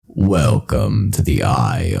Welcome to the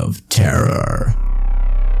Eye of Terror.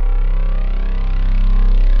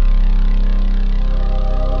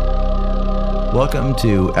 Welcome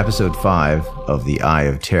to episode 5 of the Eye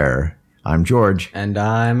of Terror. I'm George. And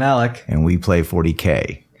I'm Alec. And we play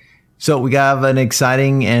 40K. So we have an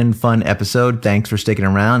exciting and fun episode. Thanks for sticking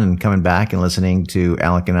around and coming back and listening to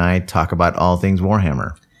Alec and I talk about all things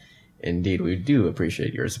Warhammer. Indeed, we do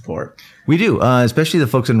appreciate your support. We do, especially the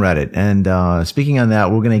folks on Reddit. And speaking on that,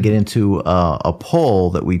 we're going to get into a poll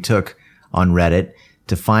that we took on Reddit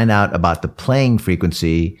to find out about the playing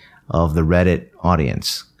frequency of the Reddit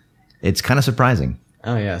audience. It's kind of surprising.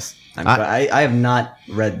 Oh, yes. I have not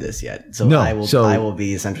read this yet, so I will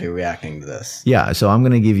be essentially reacting to this. Yeah, so I'm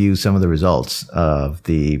going to give you some of the results of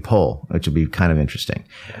the poll, which will be kind of interesting.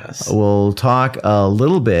 Yes. We'll talk a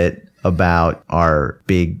little bit about our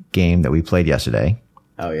big game that we played yesterday.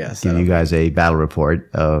 Oh, yes. Give you guys a battle report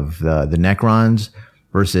of the Necrons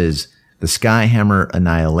versus the Skyhammer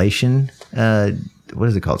Annihilation. What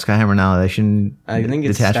is it called? Skyhammer Annihilation I think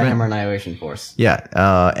it's Detachment? Skyhammer Annihilation Force. Yeah,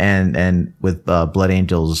 and with Blood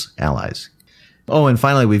Angels allies. Oh, and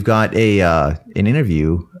finally, we've got an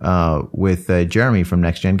interview with Jeremy from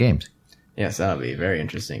Next-Gen Games. Yes, that'll be very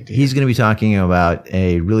interesting to hear. He's going to be talking about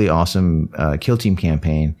a really awesome kill team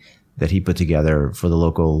campaign that he put together for the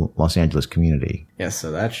local Los Angeles community. Yes,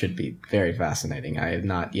 so that should be very fascinating. I have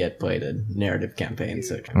not yet played a narrative campaign.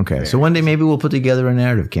 So okay, so one day maybe we'll put together a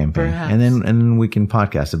narrative campaign. Perhaps. And then we can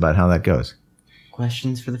podcast about how that goes.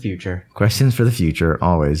 Questions for the future. Questions for the future,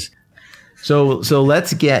 always. So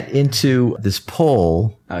let's get into this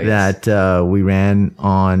poll that we ran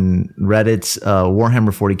on Reddit's Warhammer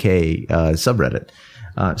 40K subreddit.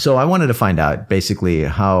 So I wanted to find out basically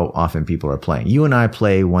how often people are playing. You and I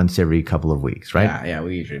play once every couple of weeks, right? Yeah,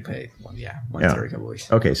 we usually play once every couple of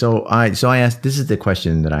weeks. Okay, so I asked. This is the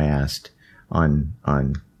question that I asked on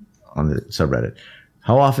the subreddit.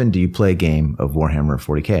 How often do you play a game of Warhammer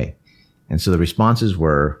 40K? And so the responses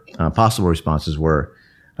were possible responses were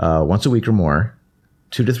once a week or more,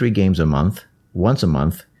 2 to 3 games a month, once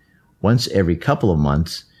every couple of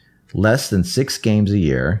months, less than 6 games a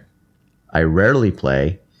year. I rarely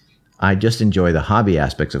play. I just enjoy the hobby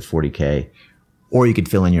aspects of 40K. Or you could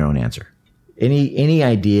fill in your own answer. Any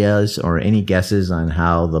ideas or any guesses on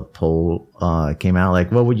how the poll came out?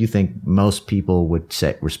 Like, what would you think most people would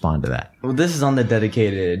respond to that? Well, this is on the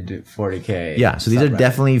dedicated 40K. Yeah, so these are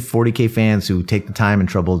definitely 40K fans who take the time and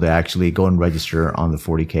trouble to actually go and register on the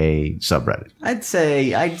 40K subreddit. I'd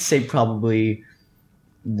say probably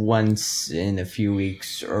once in a few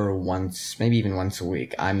weeks or maybe even once a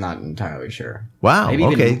week. I'm not entirely sure. Wow.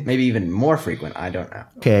 Maybe even more frequent. I don't know.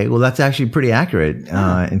 Okay. Well, that's actually pretty accurate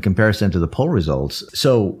in comparison to the poll results.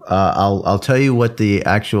 So I'll tell you what the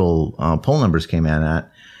actual poll numbers came in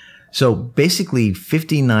at. So basically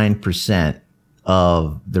 59%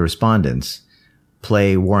 of the respondents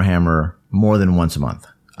play Warhammer more than once a month.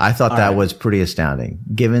 I thought that was pretty astounding,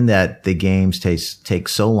 given that the games take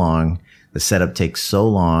so long. The setup takes so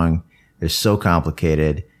long. They're so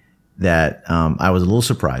complicated that I was a little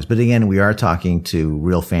surprised. But again, we are talking to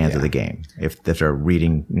real fans of the game if they're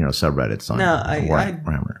reading, subreddits on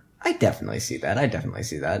Warhammer. I definitely see that.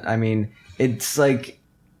 I mean, it's not.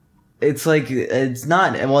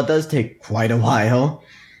 Well, it does take quite a while,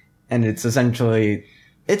 and it's essentially.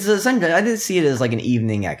 I didn't see it as like an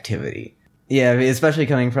evening activity. Yeah, especially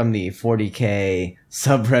coming from the 40K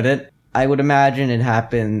subreddit. I would imagine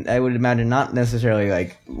not necessarily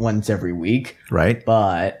like once every week, right?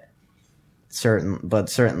 But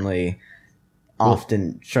certainly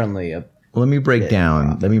often. Let me break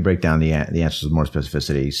down the answers with more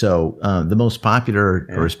specificity. So the most popular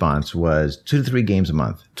response was 2 to 3 games a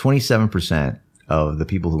month. 27% of the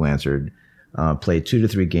people who answered played 2 to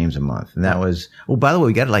 3 games a month, and that was. Oh, by the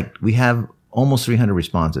way, we have almost 300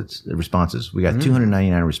 responses. We got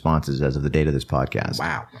 299 responses as of the date of this podcast.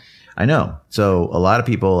 Wow. I know. So a lot of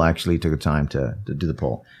people actually took the time to do the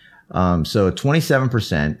poll. So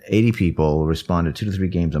 27%, 80 people responded 2 to 3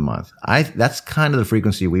 games a month. That's kind of the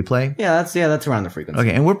frequency we play. Yeah, that's around the frequency.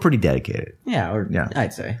 Okay, and we're pretty dedicated. Yeah.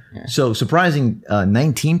 I'd say. Yeah. So surprising,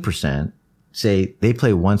 19% say they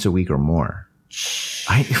play once a week or more.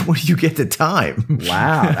 Where do you get the time?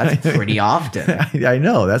 Wow, that's pretty often. I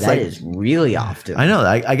know. That is really often. I know.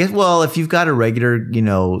 I guess, well, if you've got a regular,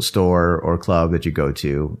 store or club that you go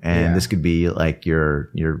to, and this could be like your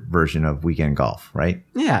version of weekend golf, right?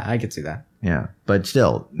 Yeah, I could see that. Yeah. But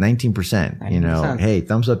still, 19%, hey,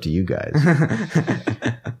 thumbs up to you guys.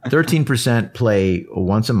 13% play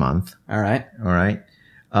once a month. All right.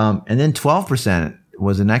 And then 12%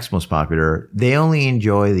 was the next most popular. They only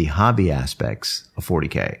enjoy the hobby aspects of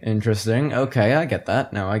 40K. Interesting. Okay, I get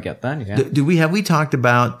that. No, I get that. Yeah. Have we talked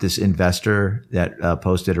about this investor that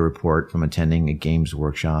posted a report from attending a Games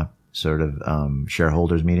Workshop sort of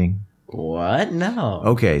shareholders meeting? What? No.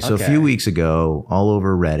 Okay, so a few weeks ago, all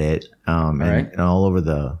over Reddit and all over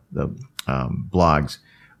the blogs,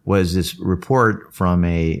 was this report from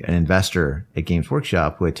an investor at Games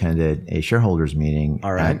Workshop who attended a shareholders meeting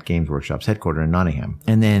at Games Workshop's headquarters in Nottingham.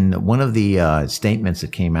 And then one of the statements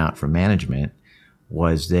that came out from management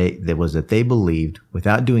was that they believed,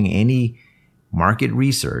 without doing any market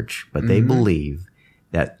research, but they believe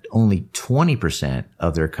that only 20%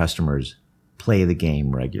 of their customers play the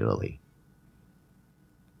game regularly.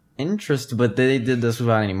 Interesting, but they did this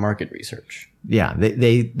without any market research. Yeah,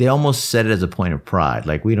 they almost said it as a point of pride,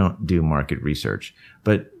 like we don't do market research.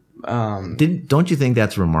 But don't you think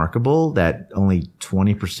that's remarkable that only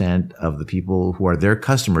 20% of the people who are their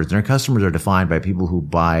customers are defined by people who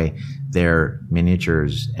buy their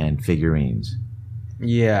miniatures and figurines?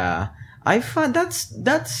 Yeah, I find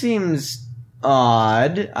that seems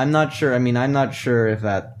odd. I'm not sure. I mean, I'm not sure if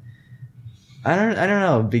that. I don't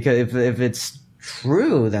know, because if it's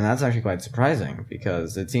true, then that's actually quite surprising,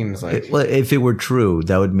 because it seems like, well, if it were true,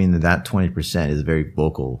 that would mean that 20% is a very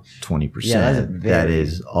vocal 20%. Yeah, that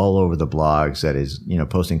is all over the blogs, that is,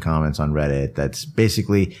 posting comments on Reddit. That's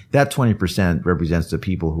basically, that 20% represents the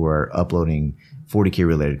people who are uploading 40K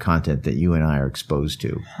related content that you and I are exposed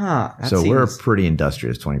to. So we're a pretty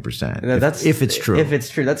industrious 20%. If it's true. If it's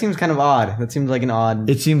true, that seems kind of odd. That seems like an odd.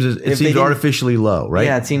 It seems artificially low, right?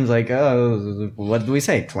 Yeah, it seems like, what do we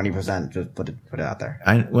say? 20%. Just put it out there.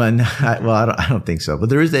 I don't think so. But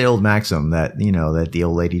there is the old maxim that that the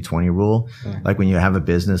old 80-20 rule. Like when you have a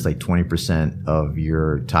business, like 20% of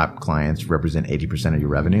your top clients represent 80% of your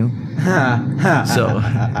revenue. So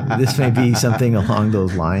this may be something along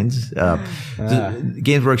those lines.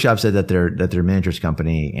 Games Workshop said that they're a miniatures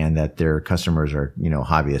company, and that their customers are,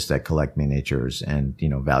 hobbyists that collect miniatures and,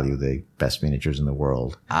 value the best miniatures in the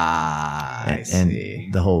world. I see.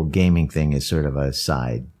 And the whole gaming thing is sort of a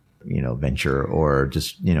side, venture, or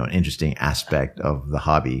just, an interesting aspect of the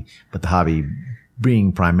hobby, but the hobby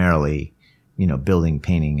being primarily, building,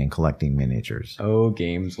 painting, and collecting miniatures. Oh,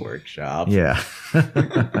 Games Workshop. Yeah.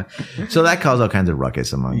 So that caused all kinds of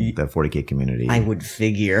ruckus among the 40K community. I would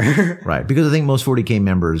figure. Right. Because I think most 40K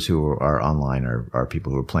members who are online are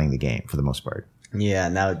people who are playing the game for the most part. Yeah,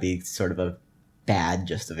 and that would be sort of a bad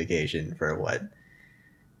justification for what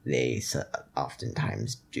they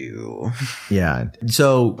oftentimes do. Yeah.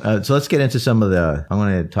 So let's get into I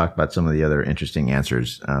want to talk about some of the other interesting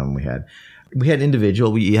answers we had. We had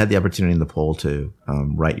you had the opportunity in the poll to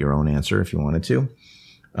write your own answer if you wanted to.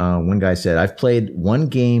 One guy said, I've played one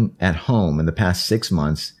game at home in the past 6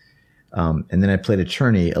 months. And then I played a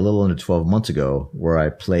tourney a little under 12 months ago where I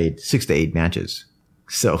played 6 to 8 matches.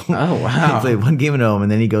 So oh, wow. he played one game at home,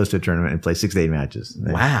 and then he goes to a tournament and plays 6 to 8 matches.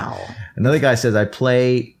 Wow. Another guy says, I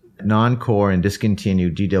play non-core and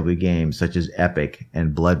discontinued GW games such as Epic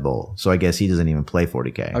and Blood Bowl. So I guess he doesn't even play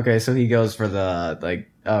 40K. Okay, so he goes for the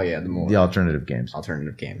alternative games.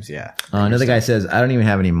 Alternative games, yeah. Another guy says, I don't even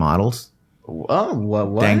have any models. Oh,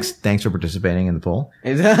 what? Thanks for participating in the poll.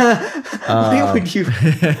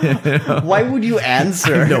 Why would you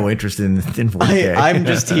answer? I have no interest in 40K. I'm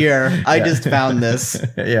just here. I just found this.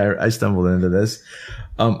 Yeah, I stumbled into this.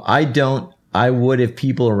 I would if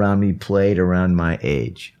people around me played around my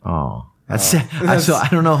age. Oh, so I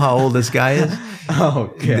don't know how old this guy is.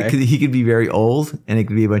 Okay. He could be very old, and it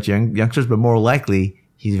could be a bunch of youngsters, but more likely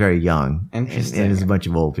he's very young. Interesting. And there's a bunch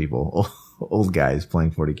of old people, old guys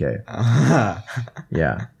playing 40K.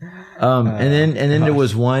 Yeah. And then there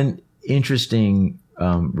was one interesting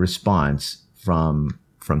response from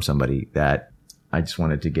somebody that I just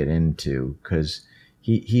wanted to get into, because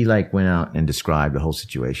he went out and described the whole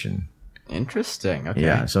situation. Interesting. Okay.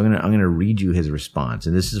 Yeah. So I'm gonna read you his response,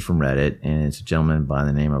 and this is from Reddit, and it's a gentleman by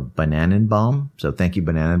the name of Bananenbaum. So thank you,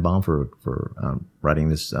 Bananenbaum, for writing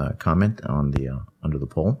this comment on the under the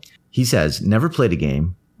poll. He says, "Never played a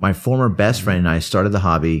game. My former best friend and I started the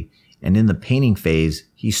hobby, and in the painting phase,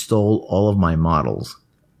 he stole all of my models.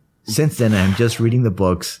 Since then, I'm just reading the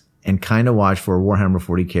books and kind of watch for Warhammer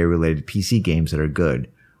 40K related PC games that are good,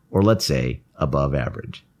 or let's say above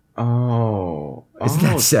average." Oh. Isn't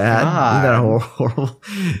that sad? God. Isn't that horrible?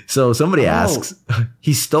 So somebody asks,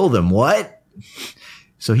 he stole them. What?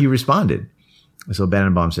 So he responded. So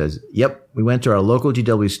Banenbaum says, yep, we went to our local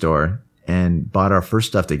GW store and bought our first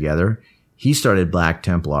stuff together. He started Black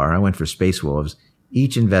Templar. I went for Space Wolves.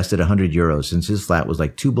 Each invested €100 since his flat was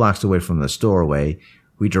like 2 blocks away from the store away.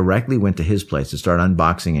 We directly went to his place to start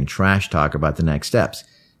unboxing and trash talk about the next steps.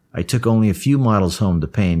 I took only a few models home to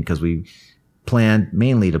paint because we planned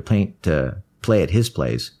mainly to play at his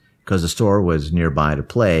place because the store was nearby to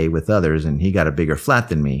play with others and he got a bigger flat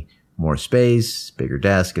than me, more space, bigger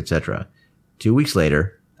desk, etc. 2 weeks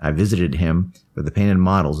later, I visited him with the painted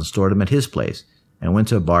models and stored them at his place and went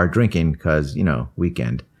to a bar drinking because,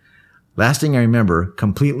 weekend. Last thing I remember,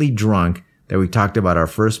 completely drunk, that we talked about our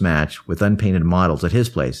first match with unpainted models at his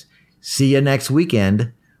place. See ya next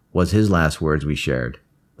weekend was his last words we shared.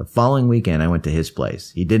 The following weekend, I went to his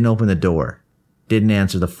place. He didn't open the door. Didn't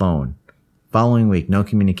answer the phone. Following week, no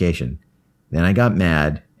communication. Then I got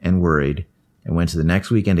mad and worried and went to the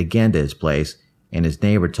next weekend again to his place, and his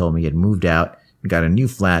neighbor told me he had moved out and got a new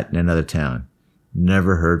flat in another town.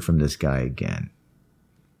 Never heard from this guy again.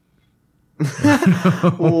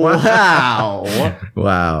 Wow.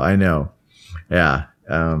 Wow, I know. Yeah.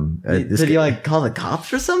 Did he call the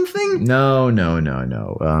cops or something? No.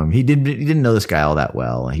 He didn't know this guy all that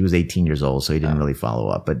well. He was 18 years old, so he didn't really follow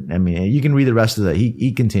up. But I mean, you can read the rest of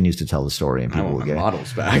he continues to tell the story, and people will get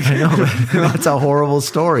models back. I know, that's a horrible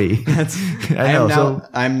story.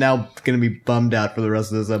 I'm now going to be bummed out for the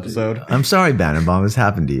rest of this episode. I'm sorry, Bannenbaum, this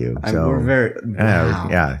happened to you. Wow.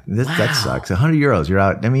 That sucks. 100 euros, you're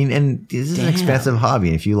out. I mean, and this is an expensive hobby.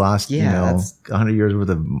 And if you lost, 100 euros worth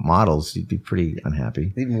of models, you'd be pretty unhappy.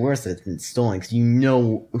 Even worse, it's been stolen because you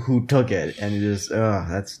know who took it, and it is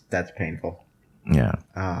that's painful. Yeah.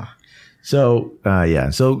 So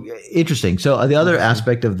interesting. So the other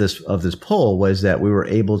aspect of this poll was that we were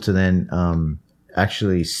able to then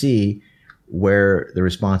actually see where the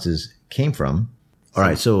responses came from. All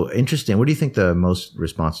right. So interesting. Where do you think the most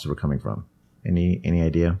responses were coming from? Any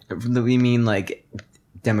idea? You mean like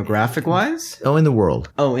demographic wise? Oh, in the world.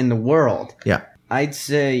 Oh, in the world. Yeah. I'd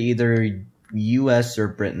say either U.S. or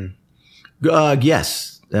Britain.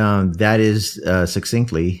 Yes, that is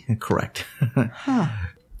succinctly correct.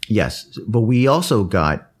 Yes, but we also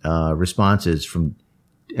got responses from,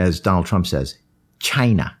 as Donald Trump says,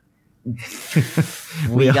 China.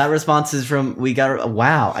 We got responses from.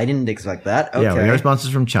 Wow, I didn't expect that. Okay. Yeah, we got responses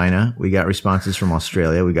from China. We got responses from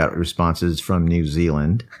Australia. We got responses from New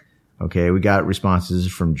Zealand. Okay, we got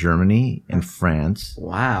responses from Germany and France.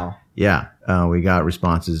 Wow. Yeah, we got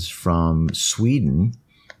responses from Sweden,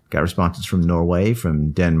 got responses from Norway,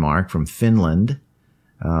 from Denmark, from Finland.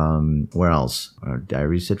 Where else? I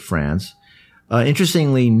already said France.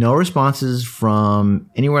 Interestingly, no responses from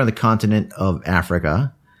anywhere on the continent of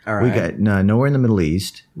Africa. All right. We got nowhere in the Middle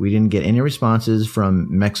East. We didn't get any responses from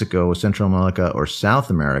Mexico, Central America, or South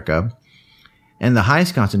America. And the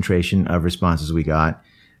highest concentration of responses we got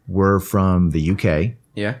were from the UK.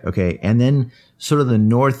 Yeah. Okay. And then sort of the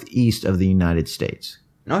northeast of the United States.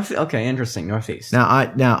 Okay. Interesting. Northeast. Now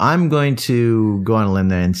I'm going to go on a limb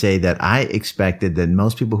there and say that I expected that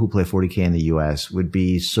most people who play 40K in the US would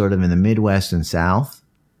be sort of in the Midwest and South.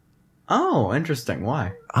 Oh, interesting.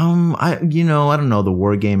 Why? I don't know, the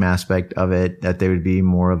war game aspect of it, that there would be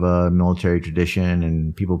more of a military tradition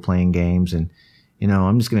and people playing games. And,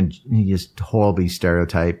 I'm just going to just horribly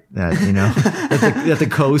stereotype that, that the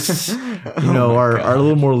coasts, are a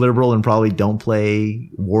little more liberal and probably don't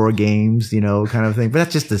play war games, kind of thing. But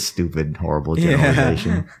that's just a stupid, horrible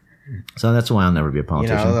generalization. Yeah. So that's why I'll never be a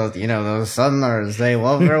politician. Those Southerners, they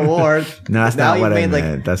love their war. No, that's not what I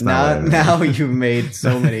meant. That's not what I meant. Now you've made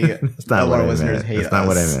so many of our listeners hate us. That's not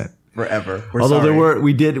what I meant. Forever. Although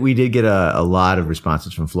we did get a lot of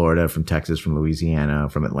responses from Florida, from Texas, from Louisiana,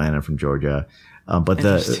 from Atlanta, from Georgia. And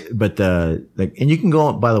you can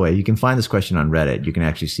go, by the way, you can find this question on Reddit. You can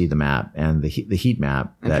actually see the map and the heat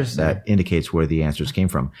map that indicates where the answers came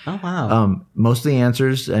from. Oh, wow. Most of the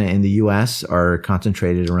answers in the U.S. are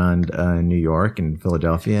concentrated around New York and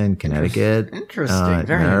Philadelphia and Connecticut. Interesting.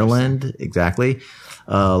 Very Maryland. interesting. Exactly.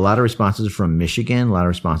 A lot of responses from Michigan, a lot of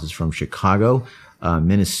responses from Chicago,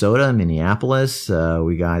 Minnesota, Minneapolis.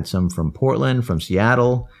 We got some from Portland, from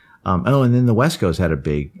Seattle. And then the West Coast had a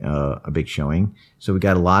big showing. So we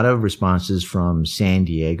got a lot of responses from San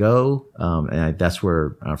Diego. And that's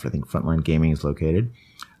where I think Frontline Gaming is located.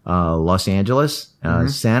 Los Angeles,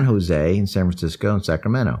 San Jose, and San Francisco, and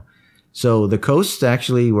Sacramento. So the coasts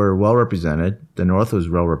actually were well represented. The North was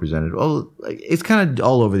well represented. Well, it's kind of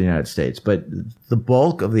all over the United States, but the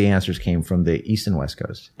bulk of the answers came from the East and West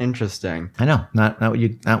Coast. Interesting. I know, not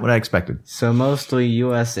what I expected. So mostly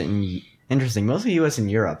U.S. and mostly U.S.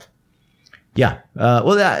 and Europe. Yeah.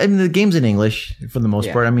 The game's in English for the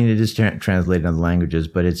most part. I mean, it is translated in other languages,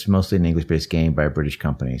 but it's mostly an English-based game by a British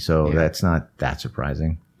company. So that's not that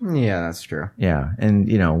surprising. Yeah, that's true. Yeah, and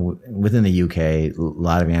within the UK, a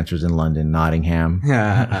lot of answers in London, Nottingham.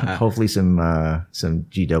 Hopefully, some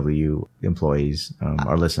GW employees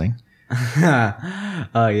are listening.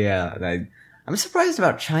 Oh yeah, I'm surprised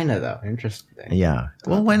about China though. Interesting. Yeah.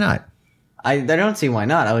 Well, why not? I don't see why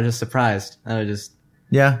not. I was just surprised.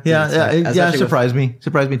 Yeah. It surprised me.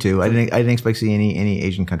 Surprised me too. I didn't expect to see any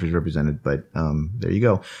Asian countries represented, but there you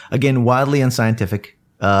go. Again, wildly unscientific.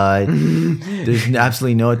 There's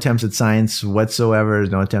absolutely no attempts at science whatsoever.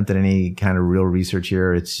 There's no attempt at any kind of real research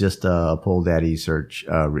here. It's just a poll daddy search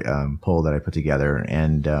poll that I put together,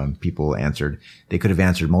 and people answered. They could have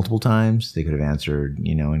answered multiple times. They could have answered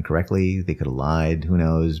incorrectly. They could have lied. Who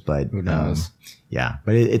knows? But who knows? Yeah,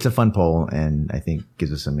 but it's a fun poll, and I think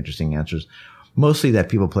gives us some interesting answers. Mostly that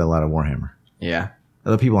people play a lot of Warhammer. Yeah.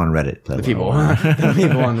 The people on Reddit play the people on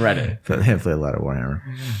Reddit. They play a lot of Warhammer.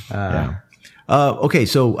 Yeah. Okay,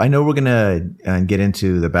 so I know we're gonna get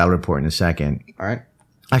into the battle report in a second. All right.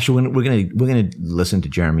 Actually, we're gonna listen to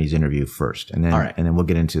Jeremy's interview first, and then and then we'll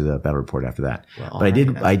get into the battle report after that. Well, but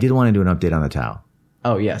I did want to do an update on the Tau.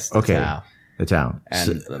 Oh yes. The Tau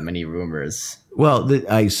and the many rumors. Well,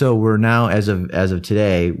 so we're now as of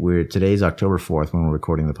today. Today's October 4th when we're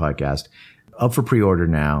recording the podcast. Up for pre-order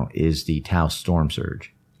now is the Tau Storm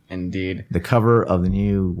Surge. Indeed. The cover of the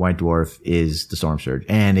new White Dwarf is the Storm Surge,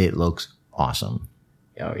 and it looks awesome.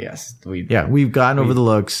 Oh yes, we've gotten over the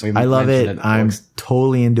looks. I love it. I'm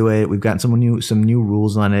totally into it. We've gotten some new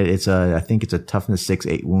rules on it. I think it's a toughness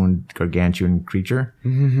 6/8 wound gargantuan creature.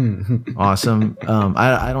 Awesome.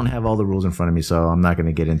 I don't have all the rules in front of me, so I'm not going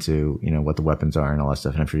to get into what the weapons are and all that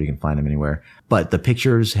stuff. And I'm sure you can find them anywhere. But the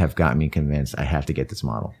pictures have got me convinced I have to get this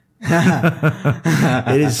model.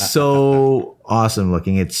 It is so awesome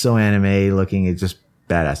looking. It's so anime looking. It's just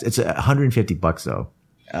badass. It's $150 though.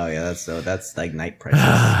 Oh yeah, that's like night prices.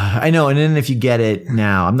 I know. And then if you get it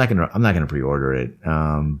now, I'm not gonna pre-order it.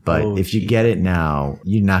 But if you get it now,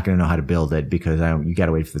 you're not gonna know how to build it because you got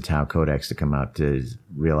to wait for the Tau Codex to come out to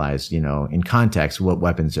realize, in context, what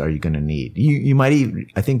weapons are you gonna need. You might even.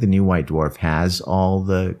 I think the new White Dwarf has all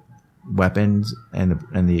the weapons and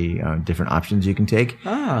the different options you can take.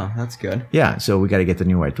 Oh, that's good. Yeah, so we got to get the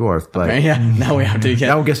new White Dwarf, but okay, now we have to get.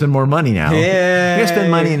 Now we got to spend more money now. Yeah, we got to spend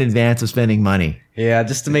money in advance of spending money. Yeah,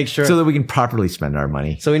 just to make sure so that we can properly spend our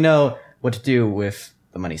money. So we know what to do with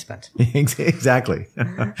the money spent. Exactly. So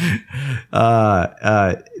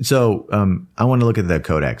I want to look at the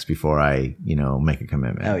codex before I make a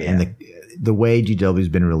commitment. Oh yeah. And the way GW's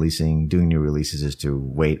been doing new releases is to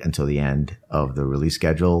wait until the end of the release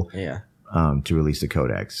schedule. Yeah. To release the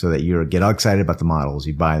codex so that you get all excited about the models.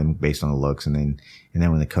 You buy them based on the looks and then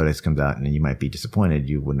when the codex comes out and then you might be disappointed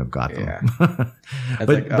you wouldn't have got them. Yeah.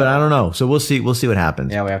 but I don't know. So we'll see what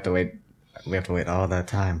happens. Yeah, we have to wait. We have to wait all that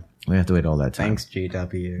time. We have to wait all that time. Thanks,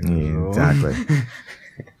 GW. Yeah, exactly.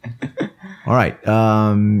 All right.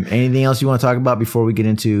 Anything else you want to talk about before we get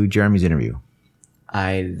into Jeremy's interview?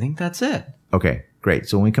 I think that's it. Okay, great.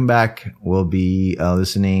 So when we come back, we'll be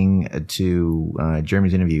listening to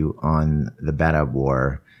Jeremy's interview on the Badab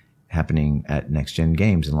War happening at Next-Gen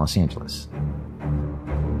Games in Los Angeles.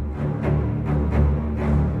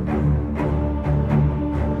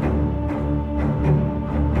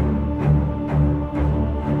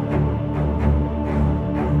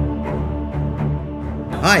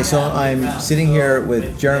 Hi, so I'm sitting here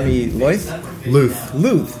with Jeremy Lueth.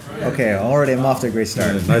 Lueth. Okay, already I'm off to a great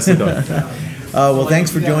start. Nicely done. Well,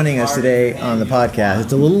 thanks for joining us today on the podcast.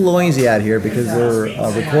 It's a little noisy out here because we're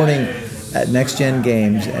recording at Next Gen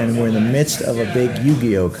Games and we're in the midst of a big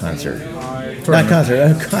Yu-Gi-Oh concert. Not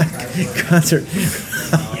concert, concert.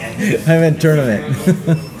 I meant tournament.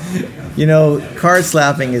 Card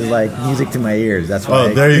slapping is like music to my ears. That's why.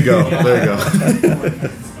 Oh, there you go. There you go.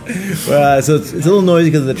 So it's a little noisy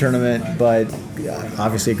because of the tournament, but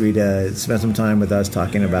obviously agreed to spend some time with us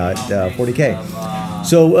talking about 40K.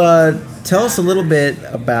 So tell us a little bit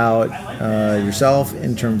about yourself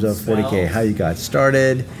in terms of 40K, how you got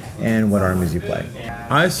started, and what armies you play.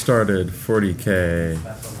 I started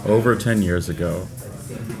 40K over 10 years ago,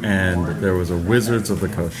 and there was a Wizards of the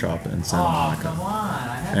Coast shop in Santa Monica.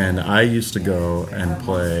 And I used to go and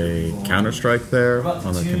play Counter-Strike there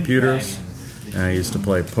on the computers. And I used to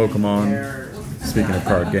play Pokemon, speaking of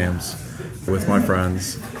card games, with my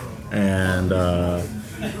friends. And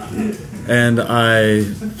I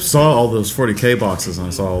saw all those 40K boxes, and I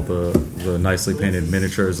saw all the nicely painted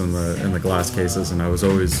miniatures in the glass cases, and I was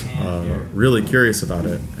always really curious about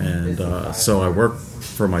it. And so I worked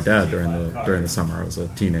for my dad during the summer. I was a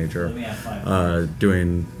teenager,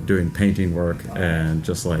 doing painting work and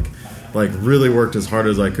just like like really worked as hard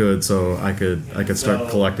as I could so I could start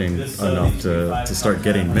collecting enough to start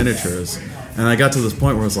getting miniatures. And I got to this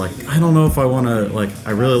point where I was like, I don't know if I want to, like,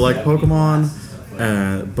 I really like Pokemon,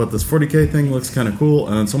 but this 40K thing looks kind of cool.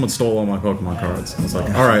 And then someone stole all my Pokemon cards. I was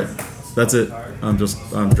like, all right, that's it. I'm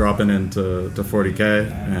dropping into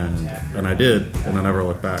 40K, and I did, and I never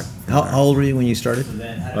looked back. How old were you when you started?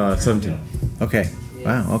 17. Okay.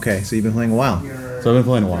 Wow. Okay. So you've been playing a while. So I've been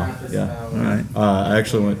playing a while. Yeah. All right. I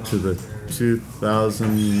actually went to the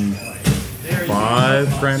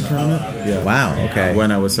 2005 Grand Tournament. Yeah. Wow. Okay.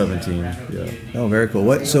 When I was 17. Yeah. Oh, very cool.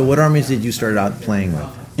 What armies did you start out playing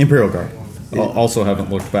with? Imperial Guard. Also haven't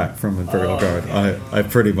looked back from Imperial Guard. I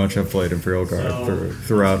pretty much have played Imperial Guard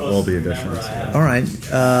throughout all the editions. Yeah. All right.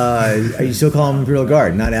 Are you still calling them Imperial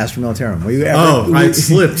Guard, not Astra Militarum? Were you ever, I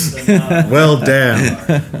slipped. Well, damn.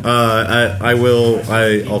 I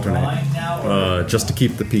alternate just to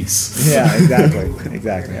keep the peace. Yeah, exactly.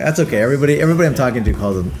 That's okay. Everybody I'm talking to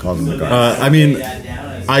calls them the Guard. I mean,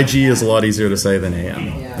 IG is a lot easier to say than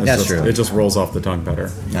AM. That's true. It just rolls off the tongue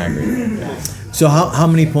better. I agree. So how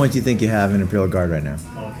many points do you think you have in Imperial Guard right now?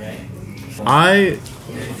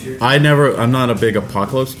 I'm not a big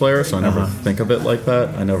Apocalypse player, so I never think of it like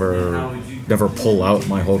that. I never pull out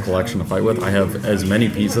my whole collection to fight with. I have as many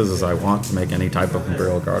pieces as I want to make any type of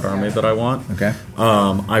Imperial Guard army that I want. Okay.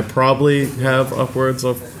 I probably have upwards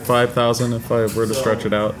of 5,000 if I were to stretch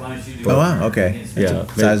it out. But, wow. Okay. That's a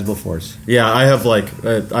sizable force. Yeah, I have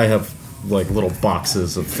little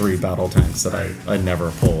boxes of 3 battle tanks that I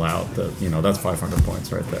never pull out. That that's 500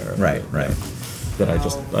 points right there. Right. That I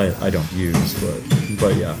don't use,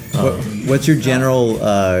 but yeah. What's your general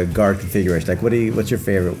guard configuration? Like, what's your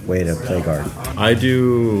favorite way to play guard? I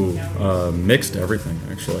do mixed everything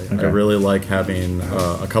actually. Okay. I really like having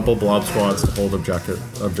a couple blob squads to hold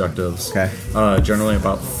objectives. Okay. Generally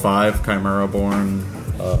about 5 Chimera-born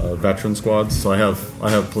veteran squads. So I have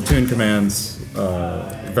platoon commands,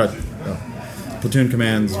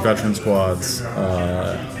 veteran squads.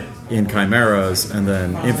 In Chimeras, and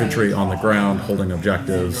then infantry on the ground holding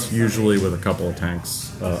objectives, usually with a couple of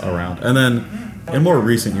tanks around. And then in more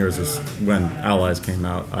recent years, is when allies came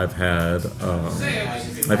out. I've had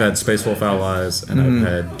Space Wolf allies, and I've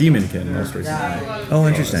had Demonkin most recently. Oh,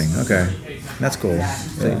 interesting. Okay, that's cool.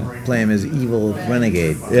 So you play him as evil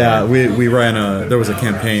renegade. Yeah, we ran there was a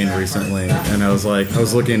campaign recently, and I was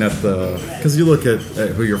looking at because you look at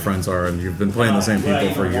who your friends are, and you've been playing the same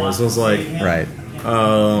people for years. I was like, right.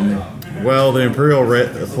 Well, the Imperial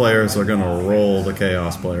players are going to roll the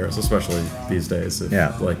Chaos players, especially these days.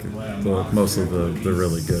 Most of the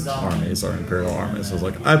really good armies are Imperial armies. So I was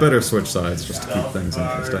like, I better switch sides just to keep things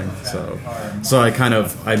interesting. So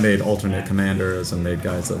I made alternate commanders and made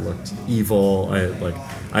guys that looked evil.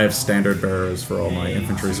 I have standard bearers for all my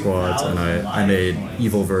infantry squads, and I made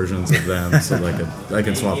evil versions of them so that I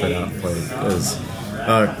can swap it out and play as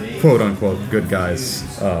quote unquote good guys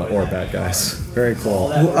or bad guys. Very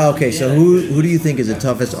cool. Okay, so who do you think is the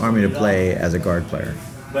toughest army to play as a guard player?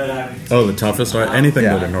 Oh, the toughest? Anything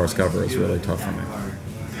that ignores cover is really tough for me.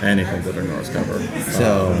 Anything that ignores cover.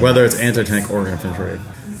 So whether it's anti-tank or infantry.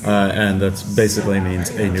 And that basically means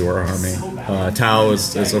a newer army. Tau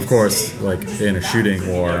is of course, like in a shooting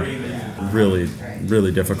war, really,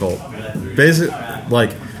 really difficult.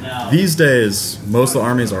 These days, most of the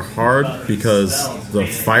armies are hard because the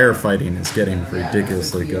firefighting is getting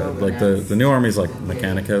ridiculously good. Like the new armies, like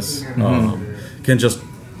Mechanicus,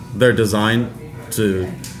 they're designed to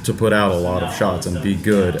put out a lot of shots and be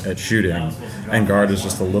good at shooting. And Guard is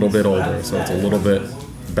just a little bit older, so it's a little bit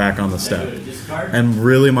back on the step. And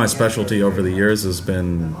really, my specialty over the years has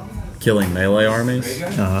been killing melee armies.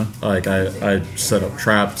 Like I set up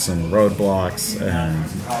traps and roadblocks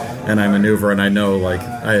and I maneuver, and I know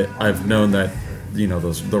I've known that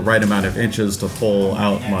the right amount of inches to pull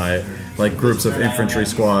out my groups of infantry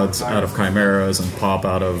squads out of chimeras and pop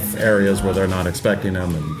out of areas where they're not expecting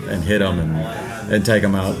them and hit them and take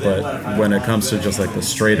them out. But when it comes to just the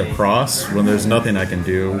straight across, when there's nothing I can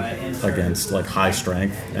do against high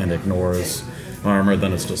strength and ignores armor,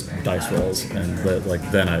 then it's just dice rolls, and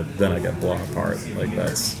then I get blown apart.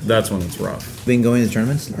 That's when it's rough. Been going to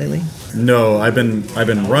tournaments lately? No, I've been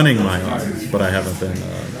running my arms, but I haven't been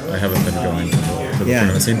going to the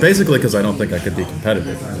tournament scene. Basically, because I don't think I could be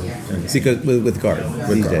competitive. Because with guard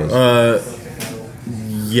these days.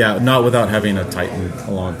 Yeah, not without having a Titan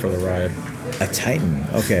along for the ride. A Titan,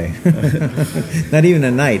 okay. Not even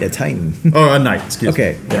a knight, a Titan. Oh, a knight. Excuse me.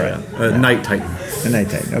 Okay, A Knight Titan. A Knight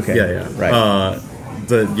Titan. Okay. Yeah. Right.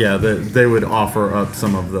 They would offer up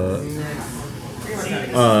some of the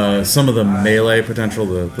some of the melee potential,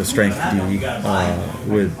 the strength D,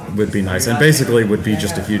 would be nice, and basically would be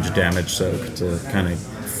just a huge damage soak to kind of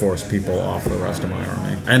force people off the rest of my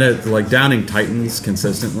army. And downing Titans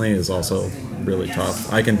consistently is also really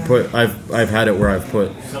tough. I've had it where I've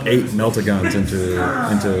put 8 Meltaguns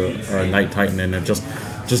into a Knight Titan, and it just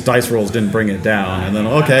dice rolls didn't bring it down, and then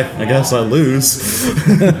okay, I guess I lose.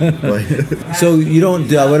 So you don't.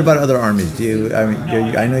 What about other armies? Do you? I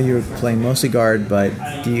mean, I know you're playing mostly Guard, but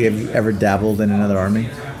have you ever dabbled in another army?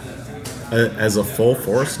 As a full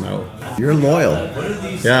force, no. You're loyal.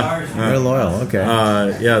 Yeah, you're loyal. Okay.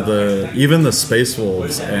 Even the Space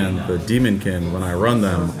Wolves and the Demonkin, when I run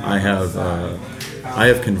them, I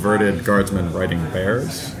have converted guardsmen riding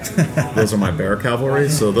bears. Those are my bear cavalry.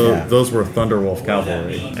 So those were Thunderwolf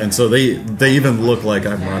cavalry, and so they even look like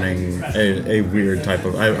I'm running a weird type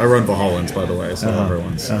of. I run Valhallans, by the way. So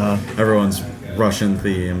everyone's Russian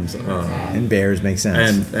themed, and bears make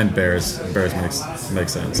sense. And bears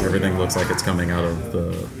makes sense. Everything looks like it's coming out of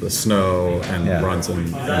the snow and runs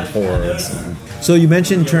in hordes. So you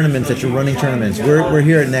mentioned tournaments, that you're running tournaments. We're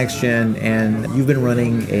here at Next Gen, and you've been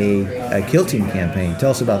running a Kill Team campaign.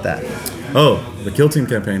 Tell us about that. Oh, the Kill Team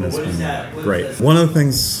campaign has been great. One of the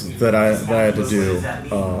things that I had to do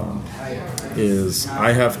is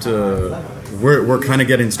I have to. We're kind of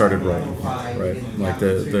getting started rolling, right? Like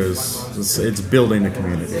it's building a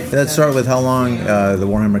community. Let's start with how long the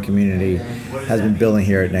Warhammer community has been building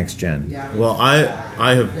here at Next Gen. Well,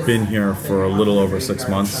 I have been here for a little over 6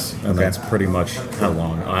 months, and that's pretty much how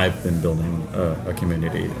long I've been building a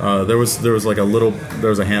community. There was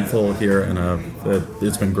a handful here, and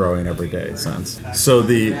it's been growing every day since. So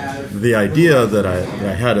the idea that I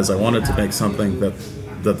had is I wanted to make something that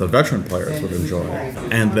the veteran players would enjoy,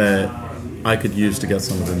 and that I could use to get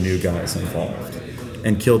some of the new guys involved.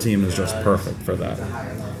 And Kill Team is just perfect for that.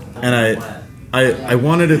 And I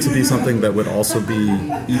wanted it to be something that would also be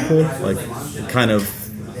equal, like kind of,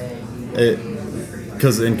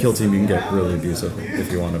 because in Kill Team you can get really abusive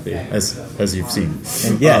if you want to be, as you've seen.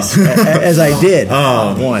 And yes, as I did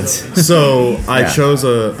once. So I chose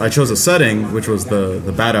a setting which was the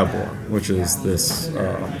Badab War, which is this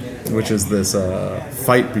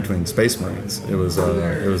fight between Space Marines. It was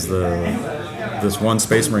this one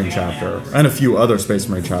Space Marine chapter and a few other Space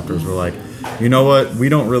Marine chapters were like, you know what? We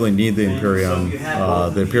don't really need the Imperium.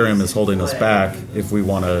 The Imperium is holding us back if we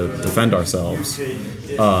want to defend ourselves,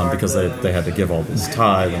 because they had to give all this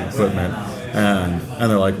tithe and equipment. And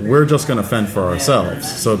they're like, we're just going to fend for ourselves.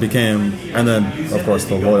 So it became, and then of course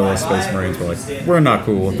the loyalist Space Marines were like, we're not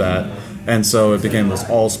cool with that. And so it became this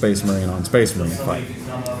all Space Marine on Space Marine fight.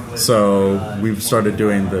 So we've started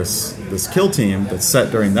doing this Kill Team that's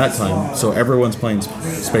set during that time. So everyone's playing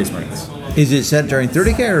Space Marines. Is it set during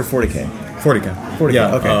 30K or 40K? 40K. 40K.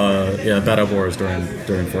 Yeah. Okay. Battle War is during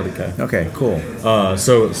 40K. Okay. Cool.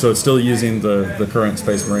 So it's still using the current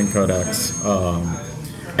Space Marine Codex.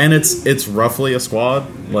 And it's roughly a squad.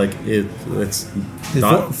 Like it's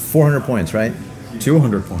not 400 points, right?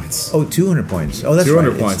 200 points. Oh, 200 points. Oh, that's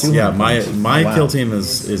 200 right. points. 200 My wow. Kill Team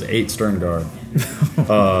is 8 Stern Guard.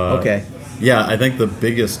 Okay. Yeah, I think the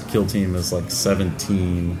biggest Kill Team is like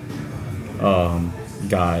 17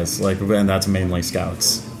 guys. And that's mainly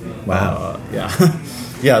scouts. Wow. Yeah.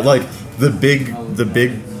 Yeah. Like the big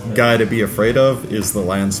guy to be afraid of is the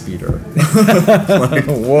land speeder.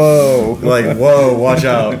 Whoa. Whoa, watch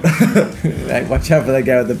out. Watch out for that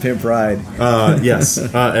guy with the pimp ride. Yes,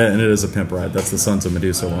 and it is a pimp ride. That's the Sons of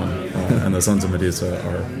Medusa one. And the Sons of Medusa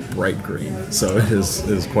are bright green. So it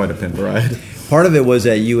is quite a pimp ride. Part of it was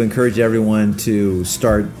that you encouraged everyone to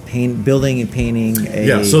start building and painting a...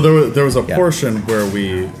 Yeah, so there was a portion where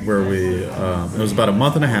we it was about a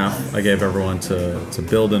month and a half. I gave everyone to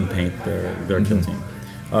build and paint their Kill Team.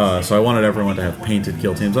 So I wanted everyone to have painted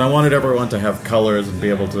Kill Teams. And I wanted everyone to have colors and be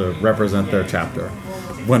able to represent their chapter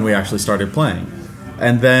when we actually started playing.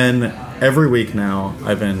 And then every week now,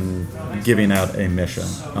 I've been giving out a mission.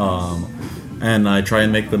 And I try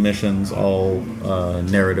and make the missions all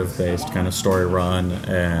narrative-based, kind of story run,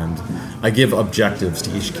 and I give objectives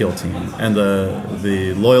to each Kill Team. And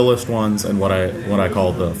the loyalist ones and what I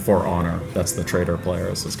call the for honor, that's the traitor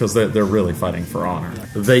players, is because they're really fighting for honor.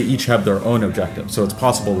 They each have their own objectives, so it's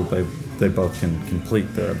possible that they both can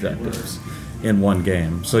complete their objectives in one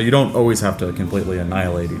game. So you don't always have to completely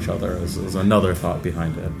annihilate each other, is another thought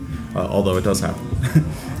behind it, although it does happen.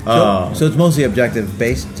 So it's mostly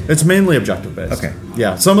objective-based? It's mainly objective-based. Okay.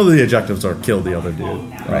 Yeah, some of the objectives are kill the other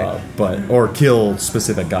dude. Right. Or kill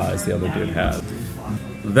specific guys the other dude had.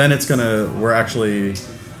 Then we're actually,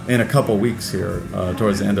 in a couple weeks here,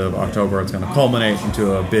 towards the end of October, it's going to culminate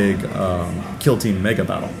into a big Kill Team mega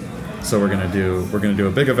battle. So we're gonna do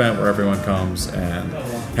a big event where everyone comes and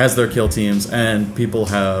has their kill teams, and people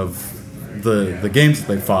have the games that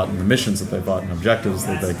they fought and the missions that they fought and objectives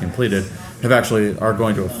that they completed are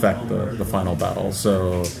going to affect the final battle.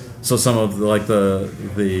 So some of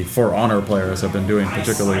the For Honor players have been doing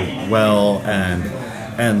particularly well and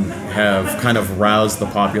have kind of roused the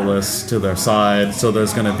populace to their side. So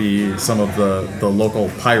there's going to be some of the local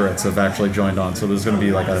pirates have actually joined on. So there's going to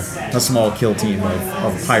be like a small kill team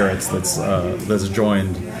of pirates that's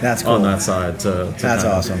joined That's cool. on that side. That's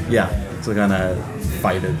awesome. Yeah, to kind of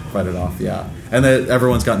fight it off. Yeah, and then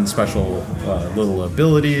everyone's gotten special little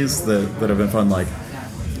abilities that have been fun. Like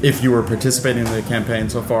if you were participating in the campaign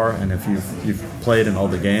so far, and if you've played in all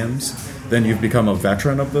the games, then you've become a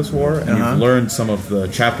veteran of this war, and you've learned some of the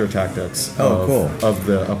chapter tactics of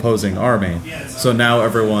the opposing army. So now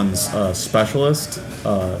everyone's specialist.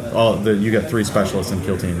 You get 3 specialists in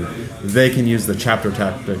Kill Team. They can use the chapter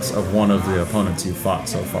tactics of one of the opponents you fought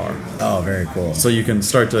so far. Oh, very cool. So you can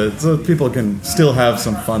so people can still have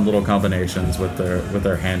some fun little combinations with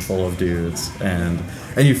their handful of dudes, and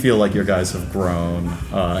you feel like your guys have grown,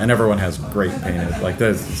 and everyone has great painted. Like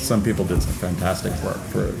some people did some fantastic work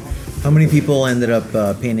for it. How many people ended up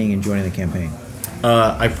painting and joining the campaign?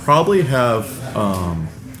 I probably have.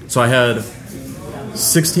 So I had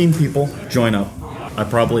 16 people join up. I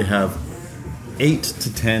probably have 8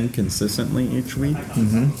 to 10 consistently each week.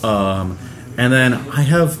 Mm-hmm. And then I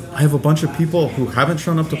have a bunch of people who haven't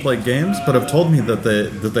shown up to play games, but have told me that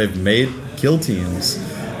they've made kill teams.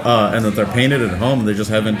 And that they're painted at home, and they just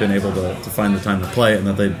haven't been able to find the time to play, and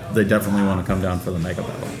that they definitely want to come down for the mega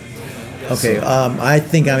battle. Okay, I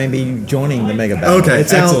think I may be joining the mega battle. Okay,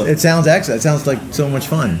 excellent. It sounds excellent. It sounds like so much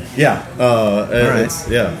fun. Yeah, right. It's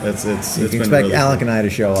You can been expect really Alec cool. and I to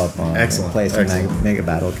show up on Excellent, play some excellent. mega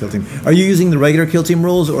battle kill team. Are you using the regular kill team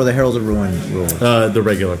rules or the Heralds of Ruin rules? The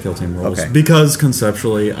regular kill team rules. Okay. Because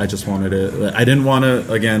conceptually, I just wanted it. I didn't want to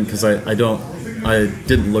again because I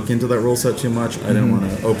didn't look into that rule set too much. I didn't want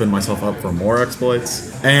to open myself up for more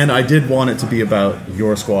exploits, and I did want it to be about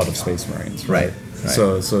your squad of Space Marines. Right.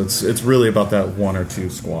 So it's really about that 1 or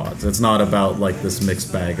 2 squads. It's not about like this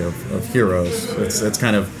mixed bag of heroes. It's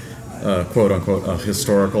kind of quote unquote a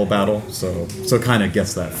historical battle. So kind of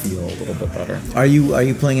gets that feel a little bit better. Are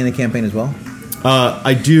you playing in the campaign as well?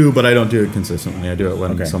 I do, but I don't do it consistently. I do it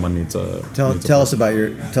when someone needs a. Tell us about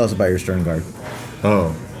your Stern Guard.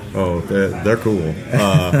 Oh, they're cool.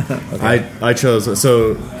 I chose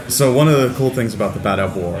so one of the cool things about the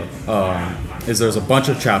Badab War is there's a bunch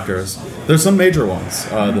of chapters. There's some major ones.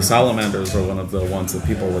 The Salamanders are one of the ones that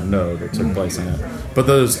people would know that took place in it. But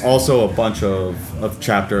there's also a bunch of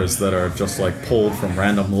chapters that are just like pulled from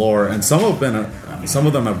random lore, and some of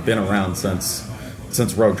them have been around since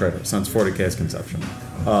Rogue Trader, since 40K's conception.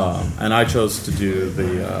 And I chose to do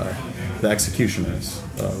the Executioners,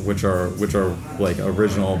 which are like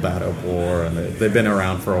original Badab War, and they've been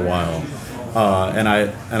around for a while. And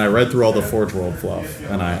I read through all the Forge World fluff,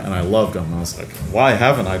 and I loved them. I was like, why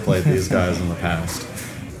haven't I played these guys in the past?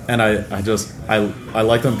 And I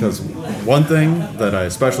like them because one thing that I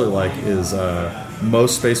especially like is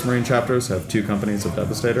most Space Marine chapters have 2 companies of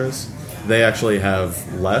Devastators. They actually have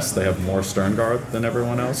less. They have more Stern Guard than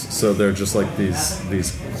everyone else. So they're just like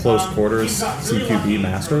these close quarters CQB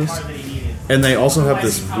masters. And they also have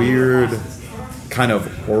this weird kind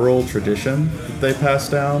of oral tradition that they pass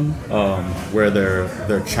down, where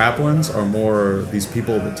their chaplains are more these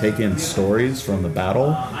people that take in stories from the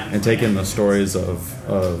battle and take in the stories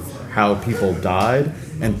of how people died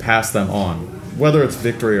and pass them on, whether it's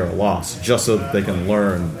victory or loss, just so that they can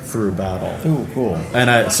learn through battle. Ooh, cool. And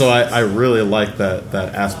I really like that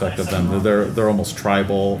aspect of them. They're almost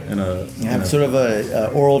tribal in a Sort of a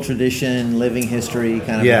oral tradition, living history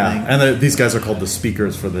kind of thing. Yeah, and these guys are called the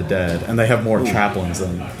Speakers for the Dead, and they have more chaplains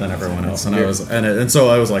than everyone else. And so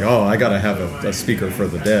I was like, oh, I gotta have a Speaker for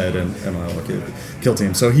the Dead and my kill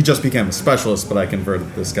team. So he just became a specialist, but I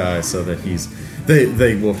converted this guy so that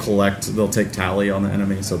they will collect. They'll take tally on the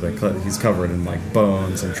enemy, so he's covered in like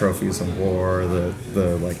bones and trophies of war.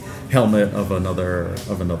 The like helmet of another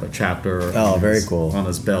chapter. Oh, very cool. On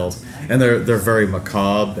his belt, and they're very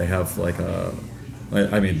macabre. They have like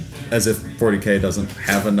I mean, as if 40K doesn't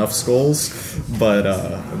have enough skulls, but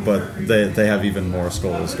they have even more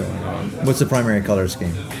skulls going on. What's the primary color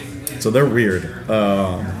scheme? So they're weird.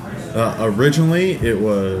 Originally, it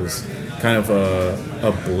was kind of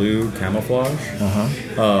a blue camouflage.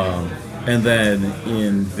 And then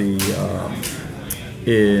in the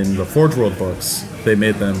Forge World books, they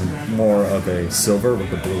made them more of a silver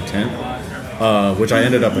with a blue tint. which I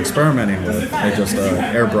ended up experimenting with. I just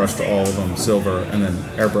airbrushed all of them silver and then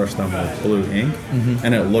airbrushed them with blue ink,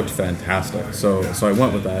 and it looked fantastic. So I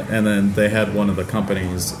went with that. And then they had one of the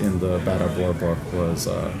companies in the Badab lore book was,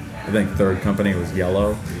 I think third company was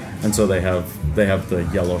yellow. And so they have the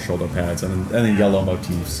yellow shoulder pads and the yellow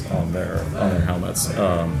motifs on their helmets,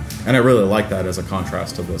 and I really like that as a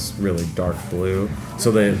contrast to this really dark blue.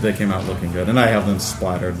 So they came out looking good, and I have them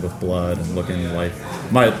splattered with blood and looking like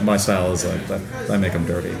my style is like that. I make them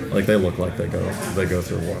dirty, like they look like they go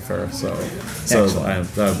through warfare. So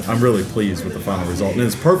I'm really pleased with the final result, and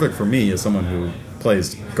it's perfect for me as someone who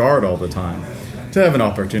plays guard all the time, to have an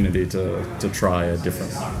opportunity to try a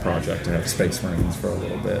different project, to have Space Marines for a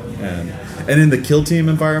little bit. And in the kill team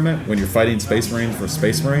environment, when you're fighting Space Marines for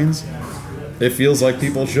Space Marines, it feels like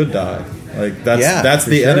people should die. Like that's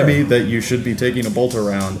the enemy that you should be taking a bolt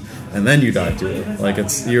around, and then you die to. Like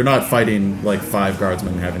you're not fighting like 5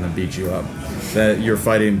 guardsmen and having them beat you up. That you're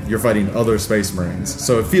fighting other Space Marines.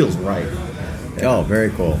 So it feels right. Oh, very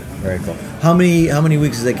cool. Very cool. How many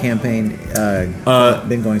weeks has that campaign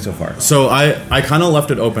been going so far? So I kind of left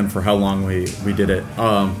it open for how long we did it,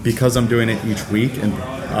 because I'm doing it each week, and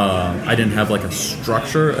I didn't have like a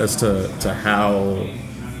structure as to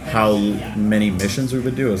how many missions we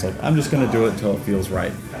would do. I was like, I'm just going to do it until it feels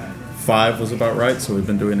right. 5 was about right, so we've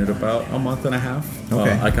been doing it about a month and a half.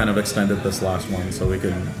 Okay. I kind of extended this last one so we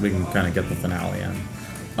can kind of get the finale in.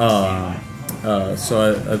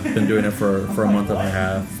 So I've been doing it for a month and a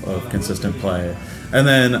half of consistent play. And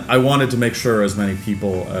then I wanted to make sure as many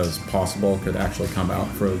people as possible could actually come out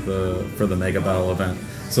for the Mega Battle event.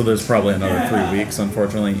 So there's probably another 3 weeks,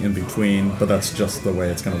 unfortunately, in between, but that's just the way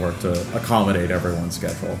it's going to work to accommodate everyone's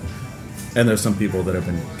schedule. And there's some people that have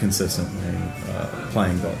been consistently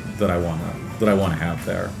playing that I want to have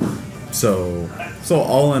there. So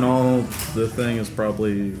all in all, the thing is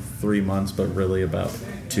probably 3 months, but really about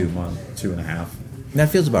 2 months, 2.5. That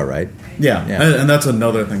feels about right. Yeah. And that's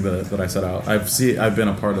another thing that I set out. I've been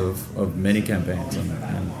a part of many campaigns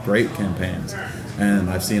and great campaigns, and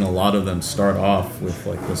I've seen a lot of them start off with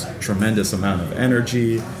like this tremendous amount of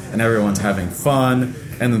energy, and everyone's having fun,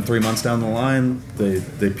 and then 3 months down the line,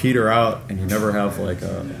 they peter out, and you never have like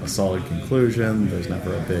a solid conclusion. There's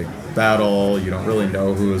never a big battle. You don't really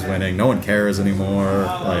know who is winning. No one cares anymore.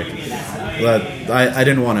 Like that, I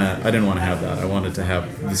didn't want to have that. I wanted to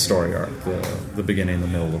have the story arc, the beginning, the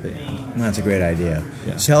middle, the end. That's a great idea.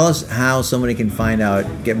 Yeah. Tell us how somebody can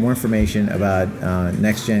get more information about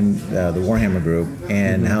Next-Gen, the Warhammer group,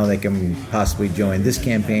 and how they can possibly join this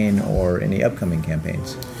campaign or any upcoming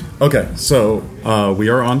campaigns. Okay, so we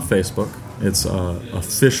are on Facebook. It's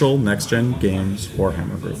official Next-Gen Games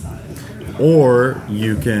Warhammer group. Or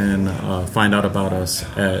you can find out about us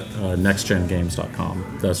at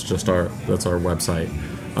nextgengames.com. That's our website.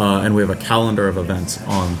 And we have a calendar of events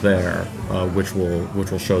on there, which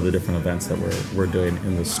will show the different events that we're doing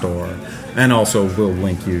in the store, and also we'll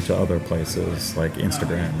link you to other places like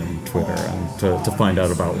Instagram and Twitter, and to find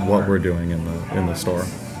out about what we're doing in the store.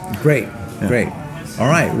 Great, great. All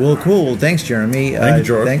right, well, cool. Well, thanks, Jeremy. Thank you,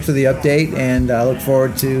 George. Thanks for the update, and I look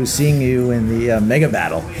forward to seeing you in the Mega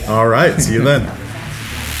Battle. All right, see you then.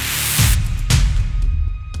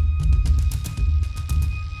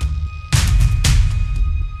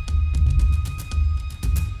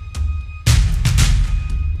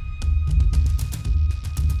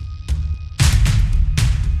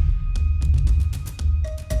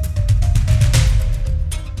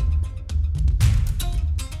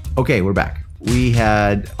 Okay, we're back. We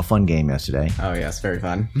had a fun game yesterday. Oh, yes, very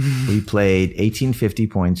fun. We played 1850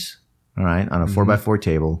 points, all right, on a 4x4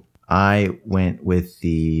 table. I went with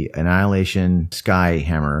the Annihilation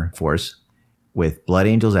Skyhammer force with Blood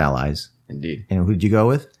Angels allies. Indeed. And who did you go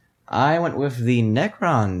with? I went with the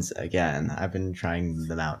Necrons again. I've been trying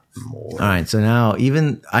them out more. All right, so now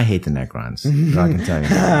even I hate the Necrons. So I can tell you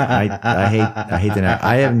that. I hate the Necrons.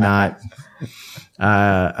 I have not.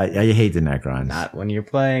 I hate the Necrons. Not when you're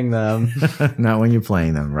playing them. Not when you're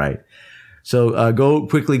playing them, right? So go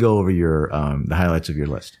over your the highlights of your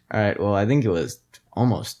list. All right. Well, I think it was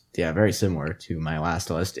almost very similar to my last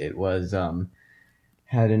list. It was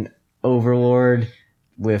had an Overlord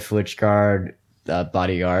with Lich Guard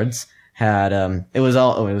bodyguards. Had it was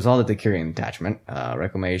all the Decurion detachment,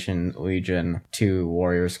 Reclamation Legion, 2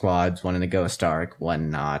 warrior squads, 1 in the Ghost Arc, 1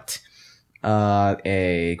 not.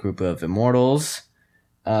 A group of Immortals,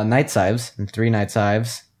 Night Sives, 3 Night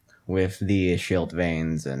Sives with the Shield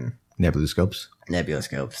Veins and Nebulascopes.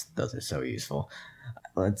 Those are so useful.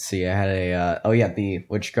 Let's see. I had the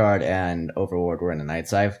Witch Guard and Overlord were in a Night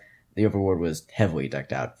Sive. The Overlord was heavily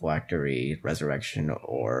decked out. Phylactery, Resurrection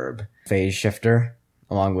Orb, Phase Shifter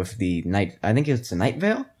along with the night. I think it's the Night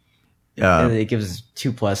Veil. And it gives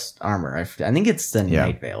 2+ armor. I think it's the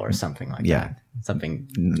Night Veil or something like that. Something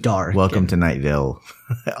dark. Welcome to Night Veil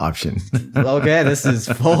option. Okay, this is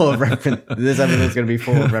full of reference. This episode is going to be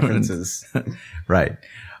full of references. Right.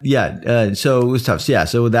 Yeah. So it was tough. Yeah.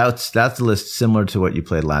 So that's the list, similar to what you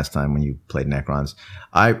played last time when you played Necrons.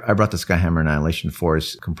 I brought the Skyhammer Annihilation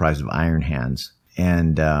Force comprised of Iron Hands,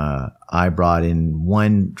 and I brought in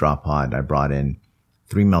 1 drop pod. I brought in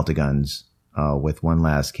 3 Meltaguns with 1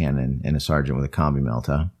 las cannon and a sergeant with a combi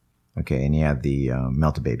Melta. Okay, and you have the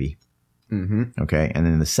Melta Baby. Mm-hmm. Okay, and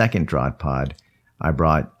then the second drop pod, I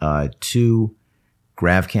brought 2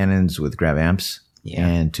 grav cannons with grav amps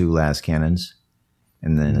and 2 las cannons,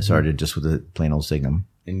 and then a sergeant just with a plain old Signum.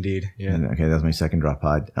 Indeed. Yeah. And, okay, that's my second drop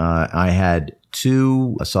pod. I had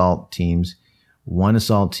 2 assault teams. 1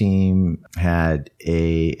 assault team had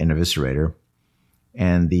an eviscerator,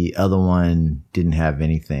 and the other one didn't have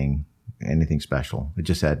anything special. It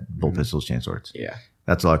just had bolt pistols, chainswords. Yeah.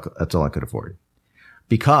 That's all I could afford.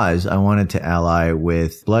 Because I wanted to ally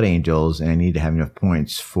with Blood Angels, and I needed to have enough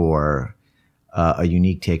points for a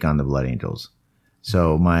unique take on the Blood Angels.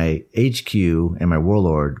 So my HQ and my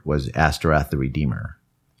Warlord was Astaroth the Redeemer.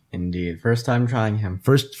 Indeed. First time trying him.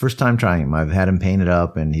 First time trying him. I've had him painted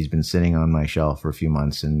up, and he's been sitting on my shelf for a few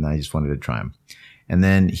months, and I just wanted to try him. And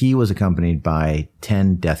then he was accompanied by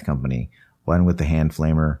 10 Death Company, 1 with the Hand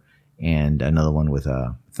Flamer and another one with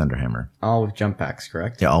a Thunderhammer. All with jump packs,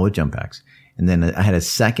 correct? Yeah, all with jump packs. And then I had a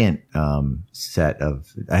second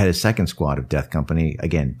second squad of Death Company,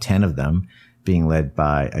 again, 10 of them being led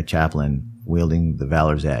by a chaplain wielding the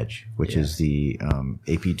Valor's Edge, which is the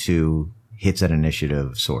AP2 hits at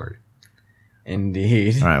initiative sword.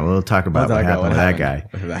 Indeed. All right, we'll talk about what happened with that guy.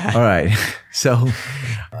 All right. So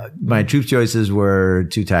my troop choices were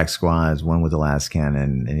 2 tac squads, 1 with a las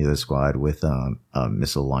cannon, and the other squad with a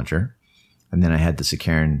missile launcher. And then I had the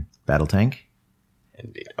Sikaran battle tank.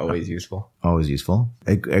 Indeed. Always useful. Always useful.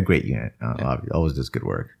 A great unit. Always does good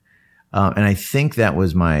work. And I think that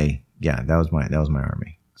was my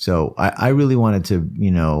army. So I really wanted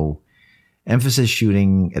to, emphasis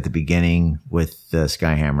shooting at the beginning with the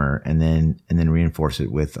Skyhammer, and then reinforce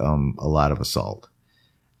it with a lot of assault.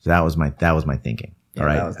 So that was my thinking. Yeah, all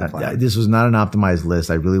right. That was the plan. This was not an optimized list.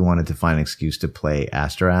 I really wanted to find an excuse to play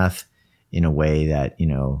Astaroth in a way that,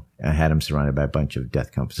 I had him surrounded by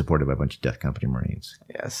supported by a bunch of Death Company Marines.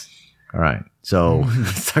 Yes. All right. So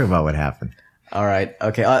let's talk about what happened. All right.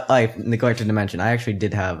 Okay. I neglected to mention, I actually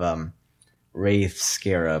did have Wraith,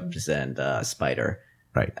 Scarabs, and Spider.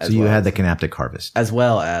 Right. So you had the Canaptic Harvest. As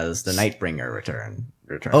well as the Nightbringer return.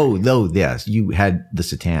 Oh, no, yes. You had the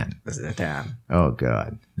Satan. The Satan. Oh,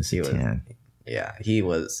 God. The Satan. He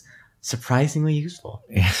was surprisingly useful.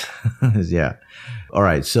 Yeah. All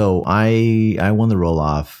right. So I won the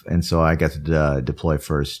roll-off, and so I got to deploy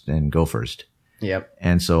first and go first. Yep.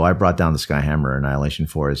 And so I brought down the Skyhammer Annihilation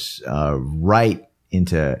Force right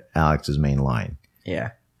into Alex's main line.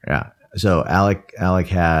 Yeah. Yeah. So Alec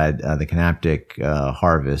had the Canaptic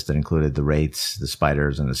Harvest that included the Wraiths, the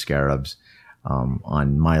Spiders, and the Scarabs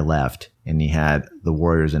on my left, and he had the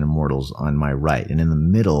Warriors and Immortals on my right. And in the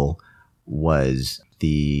middle was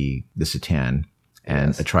the Satan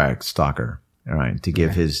and a Triax Stalker. All right, to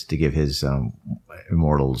give his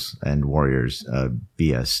Immortals and Warriors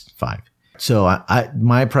BS5. So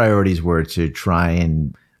my priorities were to try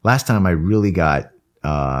and last time I really got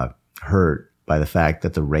hurt by the fact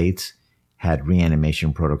that the Wraiths had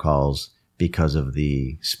reanimation protocols because of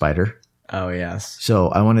the Spider. Oh yes. So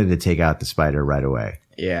I wanted to take out the Spider right away.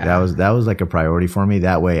 Yeah. That was like a priority for me.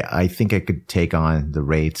 That way I think I could take on the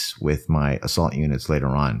Wraiths with my assault units later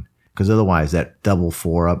on. Because otherwise that double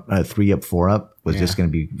 3 up, 4 up was just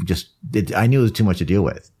going to be I knew it was too much to deal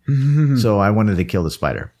with. So I wanted to kill the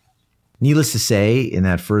Spider. Needless to say, in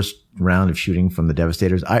that first round of shooting from the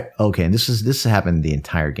Devastators, and this happened the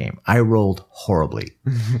entire game. I rolled horribly,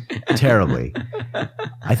 terribly.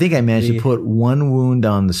 I think I managed to put 1 wound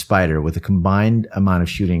on the Spider with a combined amount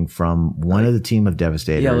of shooting from one of the team of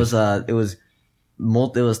Devastators. Yeah, it was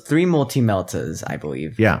 3 multi-meltas, I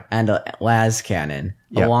believe. Yeah, and a las cannon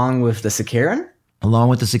along with the Sikaran. Along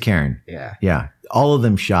with the Sikaran. Yeah, yeah. All of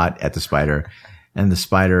them shot at the Spider. And the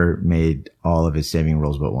Spider made all of his saving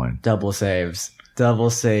rolls but 1. Double saves. Double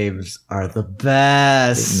saves are the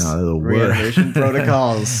best. No, they're the worst. Reanimation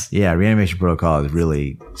protocols. Yeah, reanimation protocols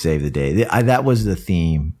really saved the day. That was the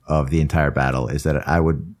theme of the entire battle, is that I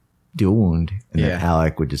would do a wound and then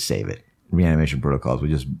Alec would just save it. Reanimation protocols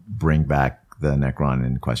would just bring back the Necron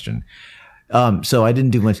in question. So I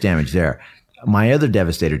didn't do much damage there. my other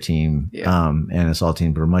Devastator team and Assault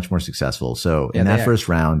team were much more successful. So in that first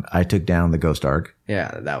round, I took down the Ghost Arc.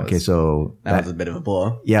 Yeah, that was okay. So that was a bit of a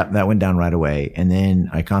blow. Yeah, that went down right away, and then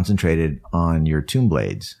I concentrated on your Tomb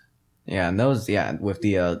Blades. Yeah, and those with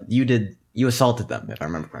the you assaulted them if I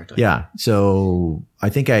remember correctly. Yeah, so I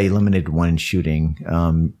think I eliminated one shooting,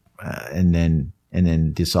 and then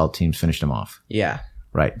the Assault teams finished them off. Yeah.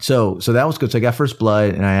 Right. So that was good. So I got first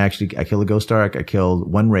blood, and I killed the Ghost Arc, I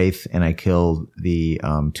killed one Wraith, and I killed the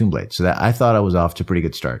Tomb Blade. So that I thought I was off to a pretty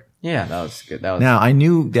good start. Yeah, that was good. Now I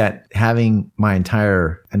knew that having my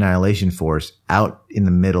entire Annihilation force out in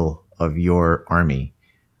the middle of your army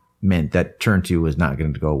meant that turn 2 was not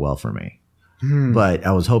going to go well for me. But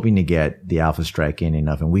I was hoping to get the Alpha Strike in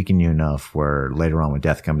enough and weaken you enough where later on when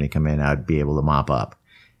Death Company come in, I'd be able to mop up.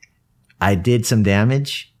 I did some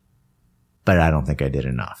damage, but I don't think I did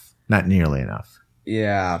enough. Not nearly enough.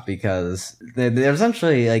 Yeah, because they're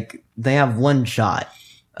essentially like they have one shot.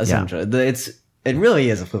 Essentially, it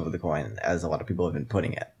really is a flip of the coin, as a lot of people have been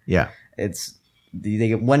putting it. Yeah, they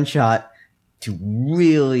get one shot to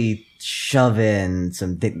really shove in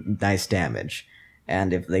some nice damage,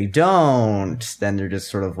 and if they don't, then they're just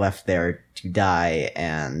sort of left there to die,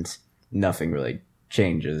 and nothing really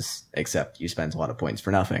changes except you spend a lot of points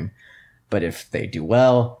for nothing. But if they do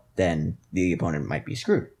well, then the opponent might be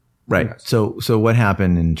screwed. Right. So what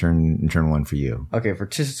happened in turn 1 for you? Okay,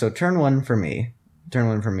 so turn 1 for me. Turn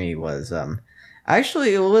 1 for me was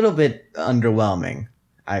actually a little bit underwhelming,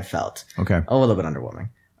 I felt. Okay. A little bit underwhelming.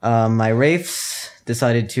 My Wraiths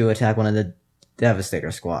decided to attack one of the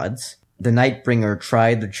Devastator squads. The Nightbringer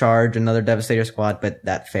tried to charge another Devastator squad, but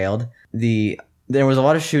that failed. There was a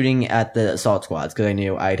lot of shooting at the assault squads because I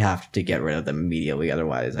knew I'd have to get rid of them immediately,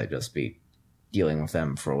 otherwise I'd just be dealing with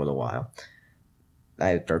them for a little while.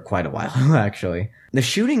 Or quite a while, actually. The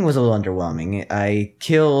shooting was a little underwhelming. I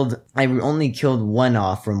only killed one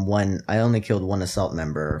assault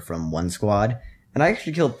member from one squad, and I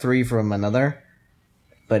actually killed 3 from another,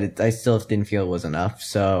 but I still didn't feel it was enough,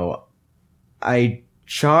 so I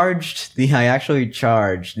actually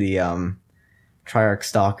charged the Triarch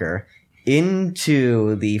Stalker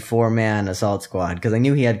into the 4-man assault squad, because I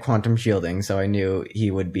knew he had quantum shielding, so I knew he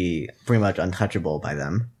would be pretty much untouchable by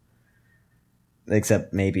them.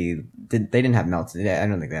 Except maybe they didn't have I don't think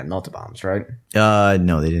they had melta-bombs, right?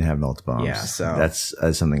 No, they didn't have melta-bombs. Yeah, so that's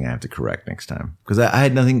something I have to correct next time, because I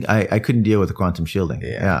had nothing. I couldn't deal with the quantum shielding.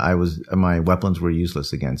 Yeah, my weapons were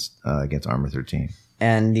useless against Armor 13.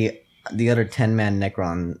 And the other 10-man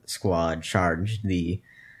Necron squad charged the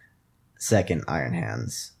second Iron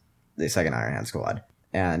Hand squad,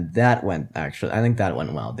 and that went I think that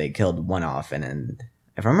went well. They killed one off, and then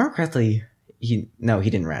if I remember correctly, he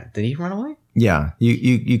didn't run. Did he run away? Yeah,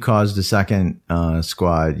 you caused the second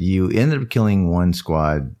squad. You ended up killing one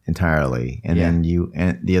squad entirely, and then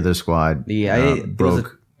the other squad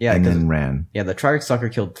broke and then ran. Yeah, the Triarch Stalker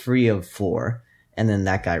killed 3 of 4, and then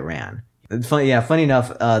that guy ran. Funny enough,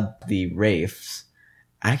 the Wraiths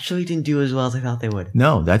actually didn't do as well as I thought they would.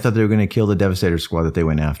 No, I thought they were going to kill the Devastator squad that they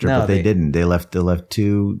went after, but they didn't. They left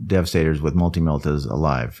 2 Devastators with multi-meltas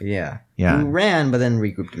alive. Yeah. Who ran, but then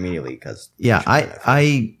regrouped immediately because. Yeah,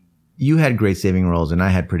 you had great saving rolls, and I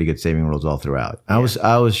had pretty good saving rolls all throughout. I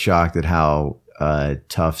was shocked at how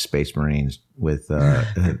tough Space Marines with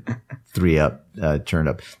 3 up turned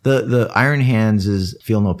up. The Iron Hands'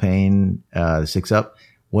 Feel No Pain 6 up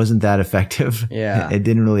wasn't that effective. Yeah, it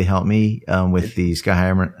didn't really help me with the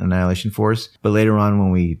Skyhammer Annihilation Force. But later on, when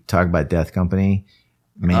we talk about Death Company,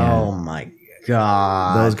 man, oh my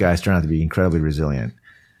god, those guys turned out to be incredibly resilient.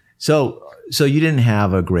 So you didn't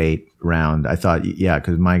have a great round. I thought,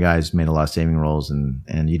 because my guys made a lot of saving rolls,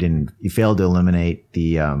 and you failed to eliminate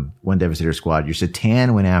the one Devastator squad. Your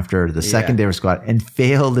Satan went after the second Devastator squad and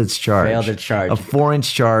failed its charge. A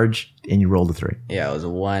 4-inch charge, and you rolled a 3. Yeah, it was a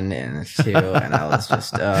 1 and a 2, and I was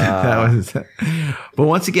just. But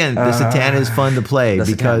once again, the Satan is fun to play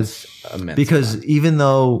because even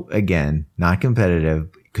though, again, not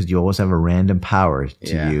competitive, because you always have a random power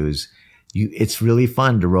to use. It's really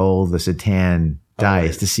fun to roll the Satan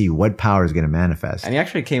dice to see what power is going to manifest. And he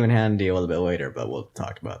actually came in handy a little bit later, but we'll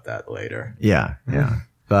talk about that later. Yeah.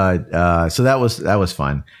 But so that was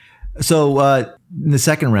fun. So in the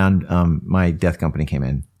second round, my Death Company came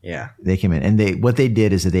in. Yeah, they came in, and what they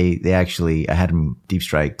did is that they actually I had them deep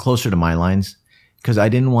strike closer to my lines because I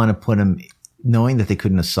didn't want to put them, knowing that they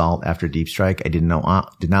couldn't assault after deep strike. I did not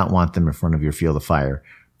want them in front of your field of fire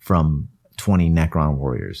from 20 Necron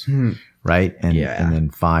warriors. Right? And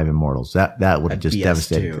then 5 immortals. That would have just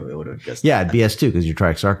devastated. It would have just BS2 because your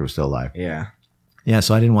Triarch Stalker was still alive. Yeah. Yeah,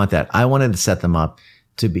 so I didn't want that. I wanted to set them up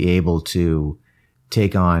to be able to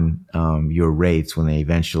take on your wraiths when they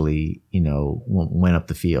eventually, went up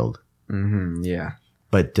the field. Mm-hmm, yeah.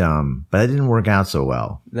 But that didn't work out so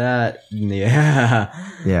well. Yeah.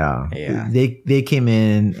 They came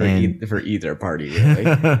in for either party, really.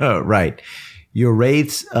 right. Your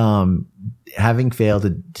wraiths, having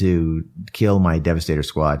failed to kill my Devastator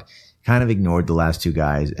squad, kind of ignored the last two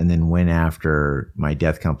guys and then went after my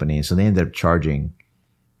Death Company. So they ended up charging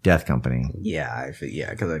Death Company. Yeah,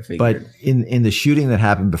 because I figured. But in the shooting that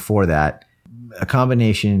happened before that, a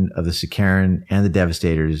combination of the Sicaran and the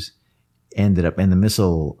Devastators ended up, and the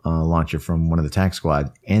missile launcher from one of the attack squad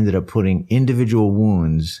ended up putting individual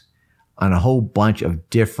wounds on a whole bunch of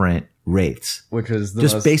different wraiths, which was the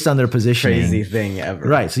just most based on their positioning. Crazy thing ever.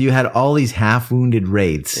 Right. So you had all these half wounded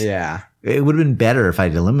wraiths. Yeah. It would have been better if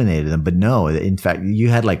I'd eliminated them, but no. In fact, you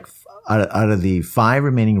had like out of the 5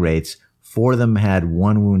 remaining wraiths, 4 of them had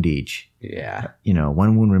 1 wound each. Yeah.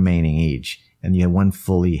 1 wound remaining each, and you had 1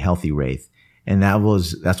 fully healthy wraith, and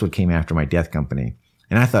that's what came after my Death Company.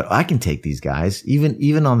 And I thought, I can take these guys,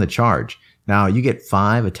 even on the charge. Now you get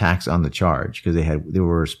 5 attacks on the charge because they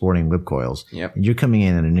were sporting whip coils. Yep. And you're coming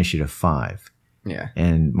in at initiative 5. Yeah.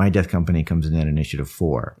 And my Death Company comes in at initiative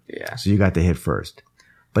 4. Yeah. So you got to hit first.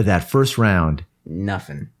 But that first round,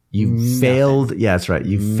 nothing. You failed. Yeah, that's right.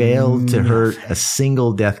 You failed to hurt a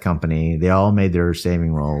single Death Company. They all made their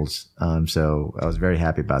saving rolls. So I was very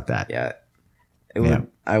happy about that. Yeah.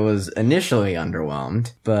 I was initially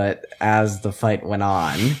underwhelmed, but as the fight went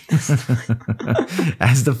on,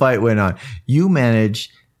 you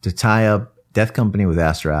managed to tie up Death Company with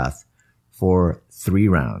Astrath for 3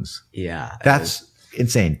 rounds. Yeah. That's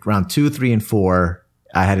insane. Round 2, 3, and 4,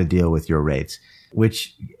 I had to deal with your wraiths,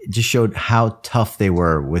 which just showed how tough they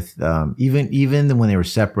were with, even when they were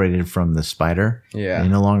separated from the spider. Yeah. They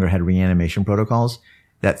no longer had reanimation protocols.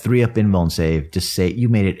 That 3-up invuln save, you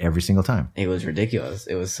made it every single time. It was ridiculous.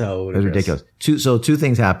 It was so ridiculous. 2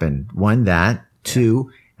 things happened. 1, that. 2,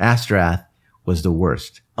 Astrath was the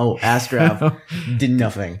worst. Oh, Astrath did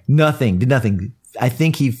nothing. Did nothing. I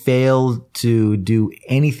think he failed to do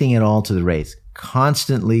anything at all to the wraiths.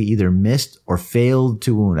 Constantly either missed or failed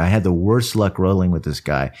to wound. I had the worst luck rolling with this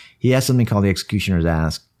guy. He has something called the Executioner's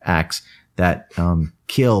Axe that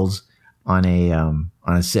kills on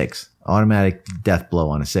a 6. Automatic death blow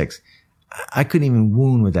on a 6. I couldn't even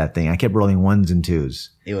wound with that thing. I kept rolling 1s and 2s.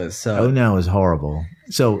 It was so... Oh no, it was horrible.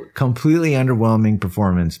 So completely underwhelming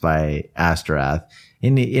performance by Astrath.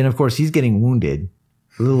 And of course he's getting wounded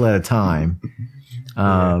a little at a time.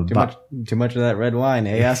 Too much of that red wine,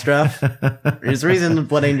 eh, Astrath? There's a reason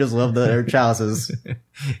Blood Angels love their chalices.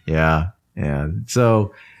 Yeah.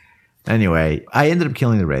 So anyway, I ended up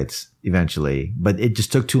killing the wraiths eventually, but it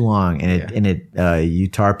just took too long, and you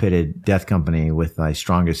tar pitted Death Company with my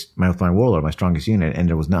warlord, my strongest unit, and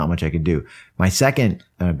there was not much I could do. My second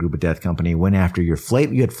group of Death Company went after you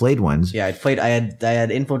had flayed ones. Yeah, I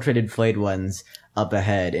had infiltrated flayed ones up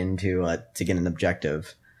ahead into to get an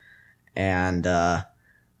objective, and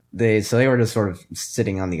they were just sort of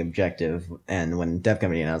sitting on the objective. And when Death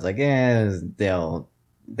Company, and I was like,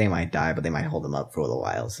 they might die, but they might hold them up for a little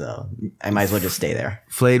while, so I might as well just stay there.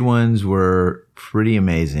 Flayed ones were pretty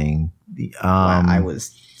amazing. I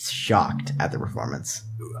was shocked at the performance.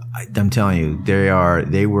 I'm telling you,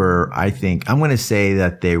 they were, I think, I'm going to say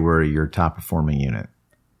that they were your top performing unit.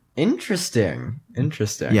 Interesting.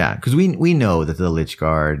 Yeah, because we know that the Lich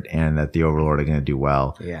Guard and that the Overlord are going to do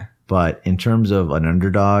well. Yeah. But in terms of an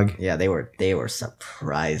underdog, yeah, they were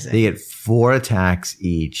surprising. They get 4 attacks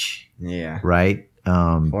each. Yeah. Right?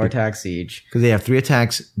 4 attacks each. Because they have 3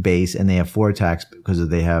 attacks base and they have 4 attacks because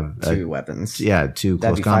they have 2 weapons. Yeah, 2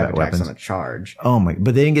 close combat weapons. On a charge. Oh my!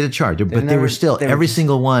 But they didn't get a charge. But they were still every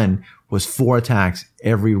single one was 4 attacks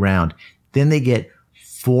every round. Then they get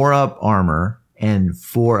 4-up armor and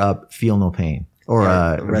 4-up feel no pain or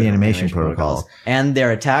reanimation protocols. And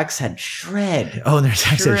their attacks had shred. Oh, their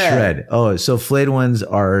attacks had shred. Oh, so flayed ones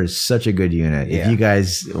are such a good unit. Yeah. If you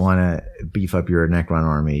guys want to beef up your Necron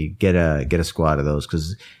army, get a squad of those,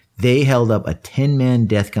 because they held up a 10-man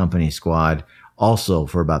Death Company squad also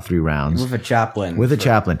for about 3 rounds. With a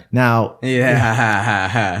chaplain. Now,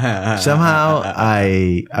 somehow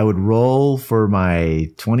I would roll for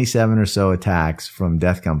my 27 or so attacks from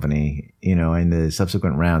Death Company, in the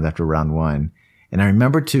subsequent rounds after round 1. And I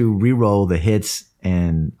remember to re-roll the hits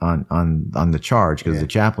and on the charge because of the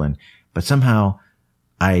chaplain, but somehow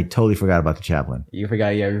I totally forgot about the chaplain. You forgot,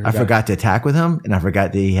 yeah. I forgot to attack with him, and I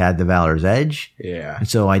forgot that he had the Valor's Edge. Yeah. And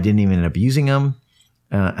so I didn't even end up using him.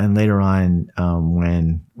 And later on,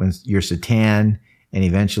 when your Satan and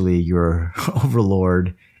eventually your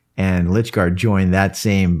Overlord and Lich Guard joined that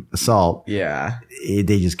same assault, yeah,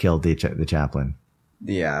 they just killed the chaplain.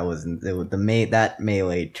 Yeah, I wasn't. That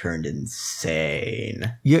melee turned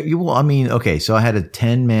insane. Well, I mean, okay, so I had a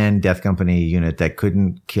 10-man Death Company unit that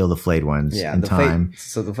couldn't kill the flayed ones in time.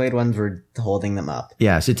 So the flayed ones were holding them up.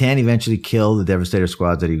 Yeah, Satan eventually killed the Devastator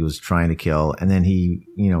squads that he was trying to kill, and then he,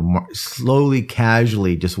 slowly,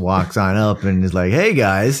 casually just walks on up and is like, "Hey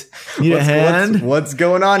guys, need a hand? What's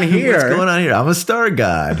going on here? What's going on here? I'm a star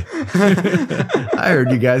god. I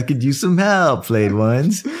heard you guys could use some help, flayed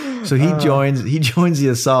ones." So he joins the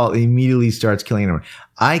assault and immediately starts killing them.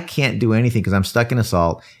 I can't do anything because I'm stuck in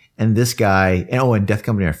assault, and this guy, and Death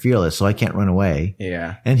Company are fearless, so I can't run away.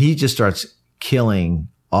 Yeah. And he just starts killing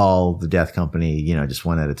all the Death Company, just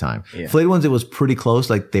one at a time. Yeah. Flayed ones, it was pretty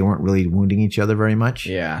close, like they weren't really wounding each other very much.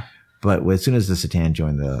 Yeah. But as soon as the Satan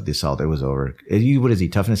joined the assault, it was over. What is he,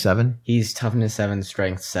 toughness 7? He's toughness 7,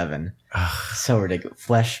 strength 7. So ridiculous.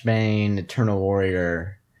 Fleshbane, Eternal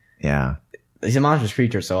Warrior. Yeah. He's a monstrous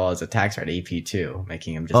creature, so all his attacks are at AP 2,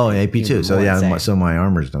 making him just AP 2. So insane. so my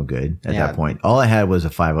armor's no good at that point. All I had was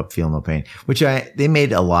a 5-up feel no pain, which they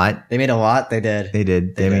made a lot. They made a lot. They did. They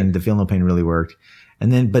did. I mean, the feel no pain really worked.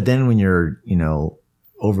 But then when you're,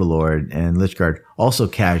 Overlord and Lichguard also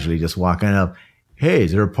casually just walking up, "Hey,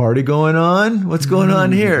 is there a party going on? What's going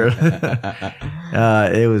on here?"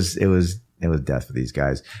 It was death for these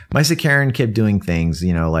guys. My Sikaran kept doing things,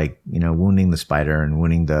 wounding the spider and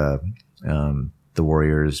wounding the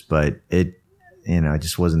warriors, but it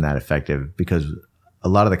just wasn't that effective because a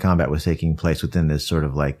lot of the combat was taking place within this sort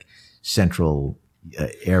of like central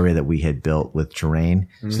area that we had built with terrain.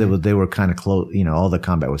 Mm-hmm. So they were kind of close, all the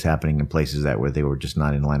combat was happening in places where they were just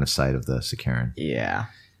not in line of sight of the Sikaran. Yeah.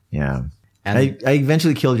 Yeah. And I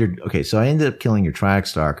eventually killed so I ended up killing your Triax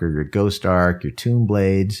Stalker, your Ghost Ark, your Tomb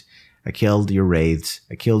Blades. I killed your Wraiths.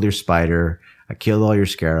 I killed your Spider. I killed all your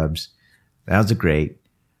Scarabs. That was great.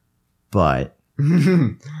 But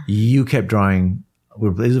you kept drawing.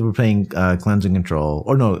 We're playing Cleanse and Control,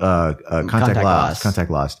 or no, Contact Lost.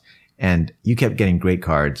 Contact Lost, and you kept getting great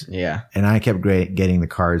cards. Yeah, and I kept getting the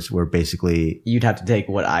cards where basically you'd have to take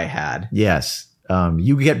what I had. Yes,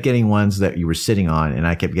 you kept getting ones that you were sitting on, and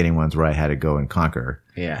I kept getting ones where I had to go and conquer.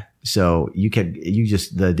 Yeah. So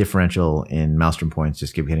the differential in Maelstrom points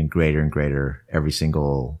just kept getting greater and greater every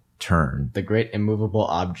single turn. The great immovable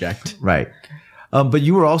object. Right. But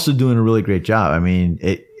you were also doing a really great job. I mean,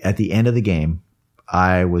 at the end of the game,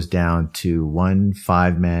 I was down to 1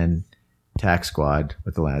 5-man tack squad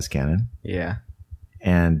with the las cannon. Yeah.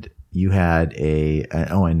 And you had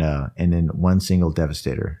and then 1 single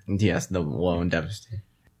devastator. Yes, the lone devastator.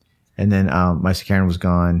 And then my Sikaran was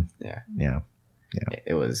gone. Yeah. Yeah.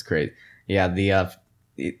 It was great. Yeah, the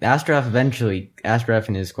Astraf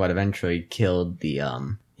and his squad eventually killed the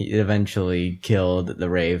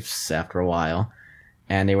Wraiths after a while.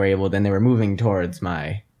 And they were moving towards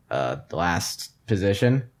my last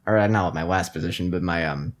position, or not my last position, but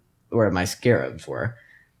my where my Scarabs were.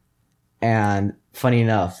 And funny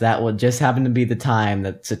enough, that would just happen to be the time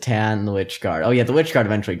that Satan and the Lich Guard. Oh yeah, the Lich Guard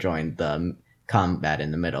eventually joined the combat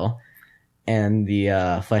in the middle, and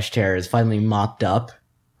the Flesh Terrors finally mopped up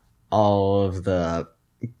all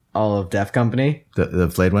of Death Company. The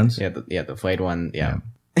flayed ones. Yeah, the flayed one. Yeah.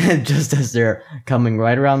 And just as they're coming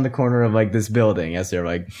right around the corner of like this building, as they're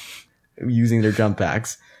like using their jump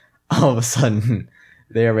packs, all of a sudden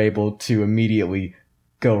they are able to immediately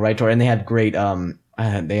go right toward, and they had great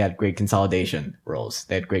consolidation rolls. So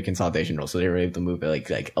they were able to move at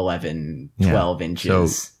like 11, 12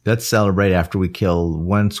 inches. So let's celebrate after we kill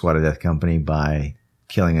 1 squad of Death Company by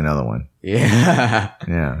killing another one. Yeah.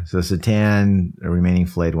 Yeah. So Satan, the remaining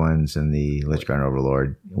flayed ones, and the Lich Guard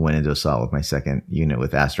Overlord went into assault with my second unit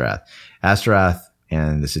with Astrath. Astrath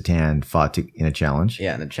and the Satan fought in a challenge.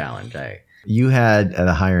 Yeah, in the challenge. You had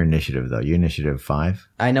a higher initiative, though. You initiative 5?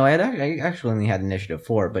 I know. I actually only had initiative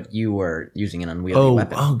 4, but you were using an unwieldy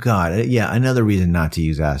weapon. Oh, God. Yeah, another reason not to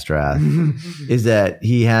use Astrath is that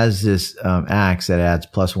he has this axe that adds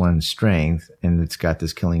 +1 strength, and it's got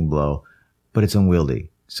this killing blow, but it's unwieldy.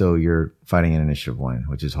 So you're fighting in initiative 1,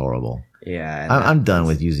 which is horrible. Yeah. I'm done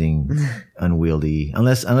with using unwieldy.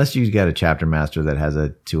 Unless you got a chapter master that has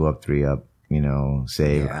a 2-up, 3-up,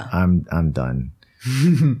 save. Yeah. I'm done.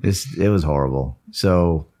 It was horrible.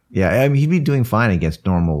 So yeah, I mean, he'd be doing fine against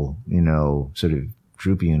normal, sort of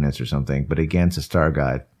troop units or something, but against a star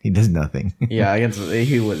god, he does nothing. Yeah,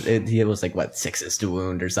 he was like what, 6s to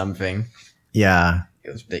wound or something. Yeah.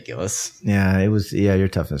 It was ridiculous. Yeah, your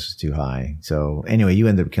toughness was too high. So anyway, you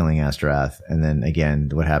ended up killing Astrath, and then again,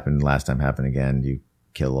 what happened last time happened again. You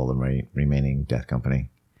kill all the remaining Death Company.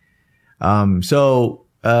 So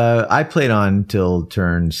I played on till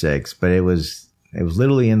turn 6, but it was It was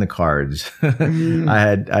literally in the cards. There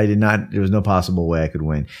was no possible way I could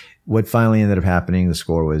win. What finally ended up happening, the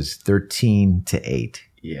score was 13-8.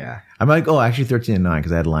 Yeah. I'm like, actually 13-9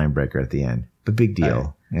 because I had Line Breaker at the end. But big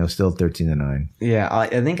deal. It was still 13-9. Yeah,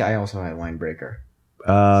 I think I also had Line Breaker.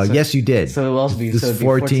 Yes, you did. So it will also be, this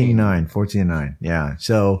 14-9, 14-9. Yeah.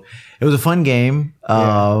 So it was a fun game.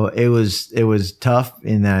 It was tough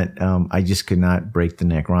in that, I just could not break the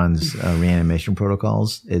Necrons, reanimation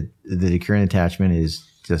protocols. The Decurion attachment is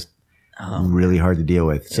just really hard to deal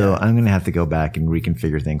with. So I'm going to have to go back and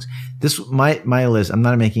reconfigure things. My list, I'm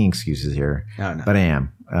not making excuses here, but I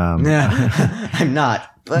am. I'm not.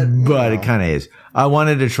 But it kind of is. I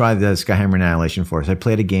wanted to try the Skyhammer Annihilation Force. I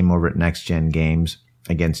played a game over at Next-Gen Games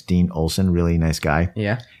against Dean Olson, really nice guy.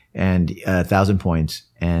 Yeah. And 1,000 points.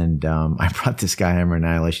 And I brought the Skyhammer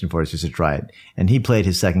Annihilation Force just to try it. And he played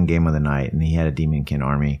his second game of the night, and he had a Demonkin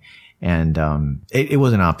army. And it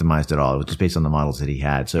wasn't optimized at all. It was just based on the models that he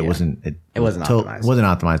had. So it wasn't optimized. It wasn't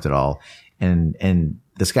optimized at all. And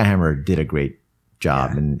the Skyhammer did a great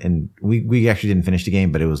job. Yeah. And we actually didn't finish the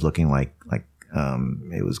game, but it was looking like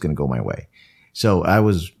it was going to go my way. So I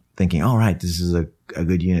was thinking, all right, this is a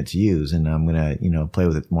good unit to use, and I'm going to, play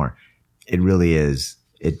with it more. It really is.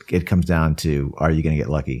 It comes down to, are you going to get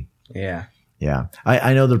lucky? Yeah. Yeah.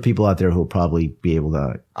 I know there are people out there who will probably be able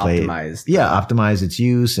to optimize its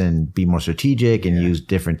use and be more strategic and use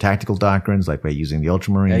different tactical doctrines, like by using the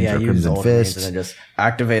Ultramarines or Crimson Fists. And then just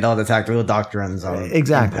activate all the tactical doctrines on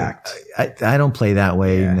exactly. impact. I don't play that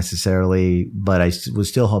way necessarily, but I was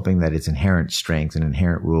still hoping that its inherent strength and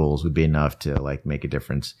inherent rules would be enough to make a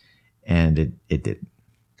difference. And it didn't.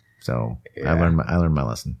 So I learned my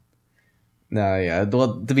lesson. No, yeah.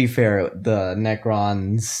 Well, to be fair, the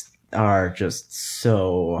Necrons are just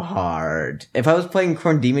so hard. If I was playing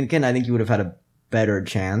Khorne Demonkin, I think you would have had a better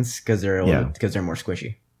chance because they're more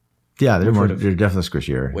squishy. Yeah, they're definitely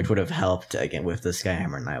squishier, which would have helped again with the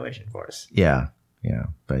Skyhammer Annihilation Force. Yeah,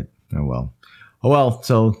 but oh well.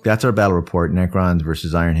 So that's our battle report: Necrons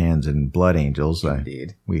versus Iron Hands and Blood Angels.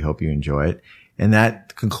 Indeed. We hope you enjoy it, and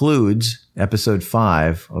that concludes episode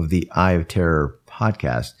 5 of the Eye of Terror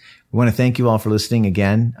podcast. We want to thank you all for listening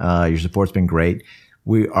again. Your support's been great.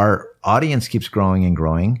 Our audience keeps growing and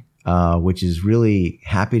growing, which is really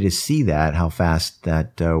happy to see how fast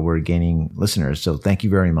that we're gaining listeners. So thank you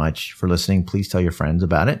very much for listening. Please tell your friends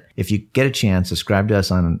about it. If you get a chance, subscribe to us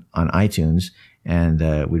on iTunes, and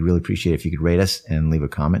we'd really appreciate it if you could rate us and leave a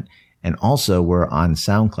comment. And also, we're on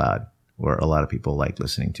SoundCloud, where a lot of people like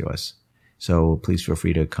listening to us. So please feel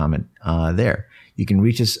free to comment there. You can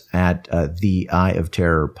reach us at the Eye of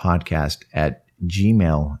Terror podcast at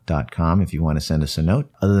gmail.com if you want to send us a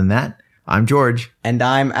note. Other than that, I'm George. And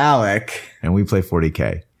I'm Alec. And we play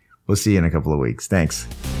 40K. We'll see you in a couple of weeks. Thanks.